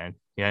badass, man.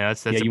 Yeah.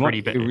 That's a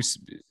pretty bad.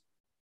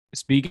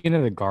 Speaking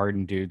of the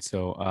Garden, dude.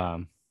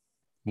 So,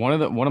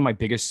 one of my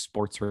biggest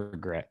sports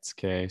regrets.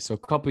 Okay. So a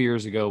couple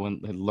years ago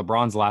when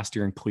LeBron's last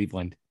year in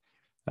Cleveland,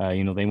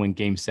 they won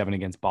Game 7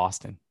 against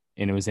Boston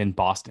and it was in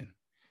Boston.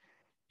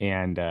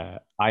 And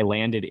I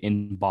landed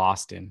in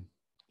Boston,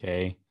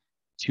 okay,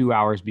 2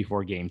 hours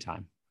before game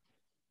time.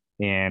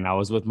 And I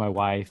was with my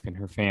wife and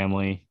her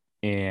family.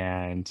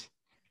 And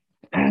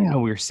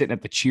we were sitting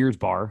at the Cheers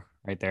bar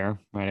right there,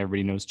 right?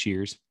 Everybody knows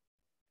Cheers.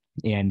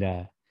 And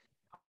I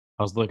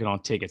was looking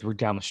on tickets. We're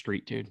down the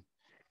street, dude.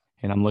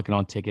 And I'm looking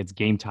on tickets,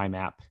 Game Time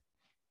app.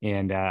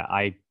 And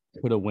I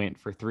could have went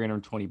for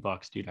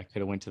 $320, dude. I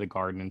could have went to the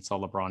Garden and saw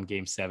LeBron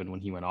Game 7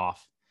 when he went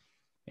off.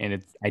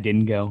 And I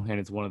didn't go, and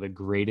it's one of the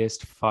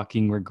greatest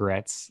fucking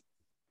regrets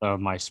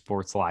of my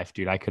sports life,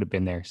 dude. I could have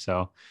been there.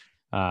 So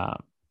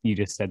you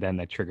just said that, and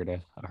that triggered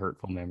a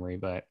hurtful memory.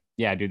 But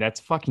yeah, dude, that's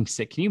fucking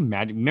sick. Can you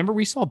imagine? Remember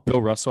we saw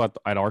Bill Russell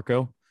at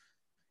Arco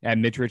at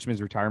Mitch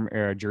Richmond's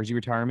retirement, jersey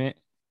retirement,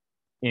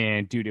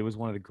 and dude, it was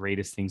one of the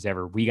greatest things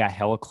ever. We got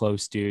hella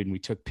close, dude, and we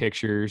took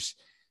pictures.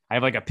 I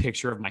have like a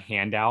picture of my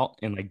hand out,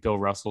 and like Bill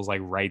Russell's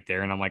like right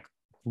there, and I'm like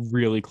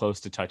really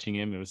close to touching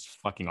him. It was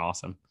fucking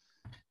awesome.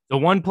 The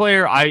one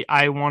player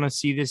I want to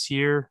see this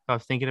year, I'm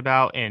thinking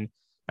about, and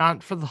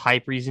not for the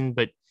hype reason,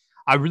 but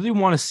I really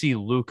want to see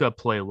Luka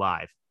play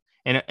live.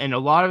 And a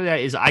lot of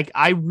that is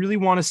I really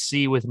want to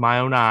see with my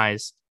own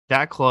eyes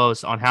that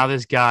close on how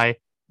this guy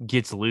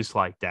gets loose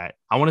like that.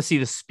 I want to see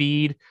the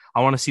speed.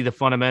 I want to see the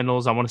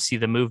fundamentals. I want to see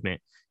the movement.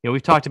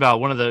 We've talked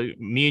about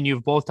me and you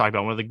have both talked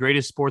about one of the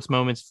greatest sports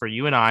moments for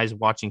you and I is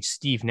watching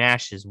Steve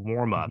Nash's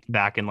warm up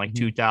back in like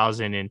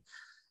 2000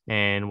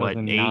 and what,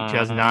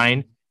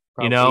 2009.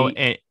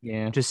 Probably,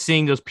 and just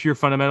seeing those pure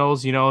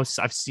fundamentals,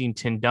 I've seen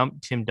Tim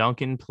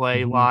Duncan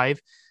play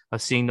live.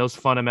 I've seen those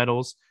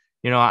fundamentals.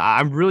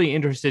 I'm really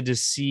interested to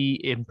see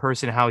in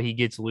person how he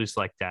gets loose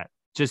like that.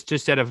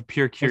 Just out of a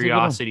pure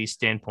curiosity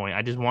standpoint,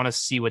 I just want to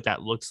see what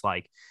that looks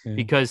like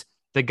because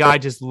the guy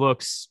just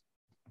looks,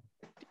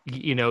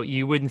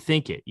 you wouldn't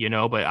think it,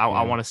 but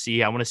I want to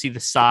see the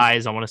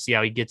size. I want to see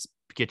how he gets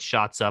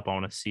shots up. I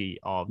want to see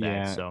all of that.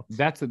 Yeah, so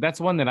that's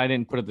one that I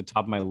didn't put at the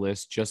top of my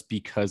list just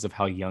because of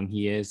how young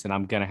he is, and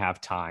I'm gonna have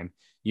time.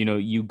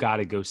 You got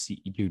to go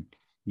see, dude.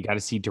 You got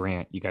to see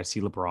Durant. You got to see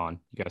LeBron.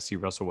 You got to see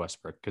Russell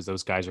Westbrook because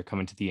those guys are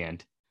coming to the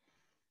end.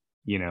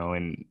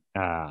 And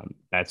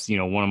that's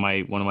one of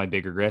my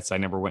big regrets. I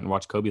never went and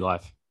watched Kobe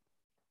live.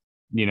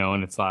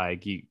 And it's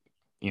like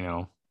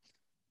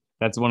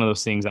that's one of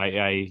those things.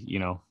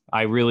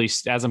 I really,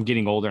 as I'm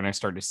getting older and I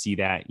start to see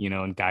that,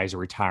 and guys are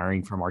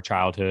retiring from our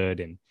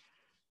childhood, and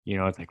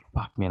it's like,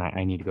 fuck, man,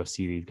 I need to go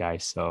see these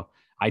guys. So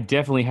I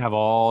definitely have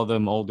all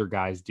them older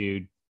guys,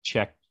 dude,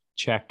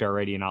 checked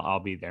already, and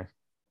I'll be there.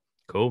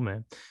 Cool,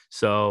 man.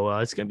 So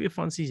it's gonna be a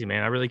fun season,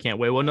 man. I really can't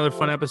wait. Well, another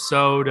fun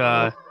episode.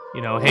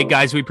 Hey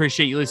guys, we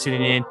appreciate you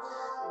listening in.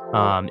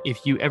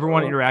 If you ever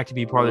want to interact and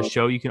be part of the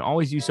show, you can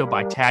always do so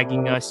by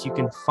tagging us. You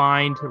can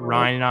find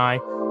Ryan and I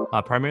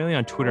primarily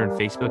on Twitter and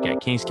Facebook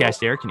at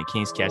Kingscast Eric and at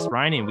Kingscast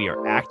Ryan, and we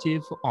are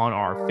active on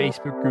our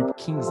Facebook group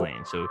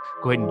Kingsland. So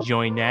go ahead and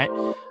join that.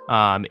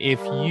 If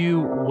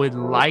you would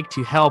like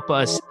to help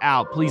us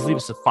out, please leave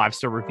us a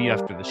 5-star review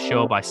after the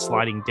show by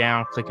sliding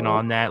down, clicking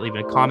on that,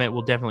 leaving a comment.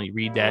 We'll definitely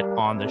read that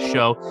on the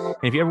show.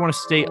 And if you ever want to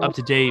stay up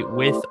to date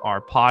with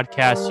our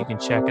podcast, you can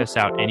check us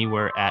out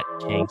anywhere at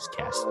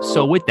Kingscast.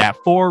 So with that,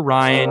 for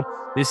Ryan,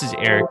 this is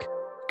Eric.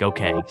 Go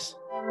Kangs.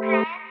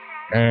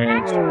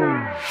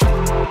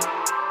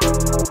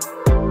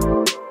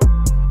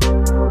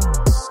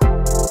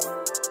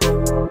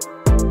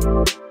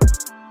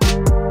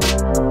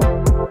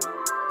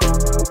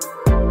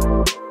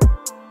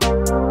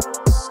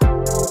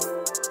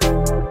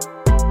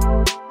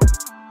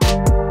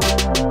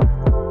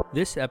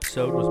 This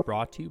episode was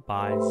brought to you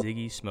by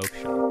Ziggy Smoke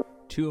Shop,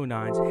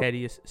 209's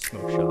headiest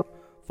smoke shop.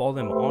 Follow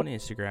them on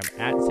Instagram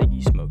at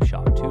Ziggy Smoke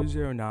Shop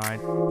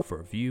 209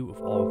 for a view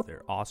of all of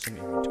their awesome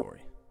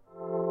inventory.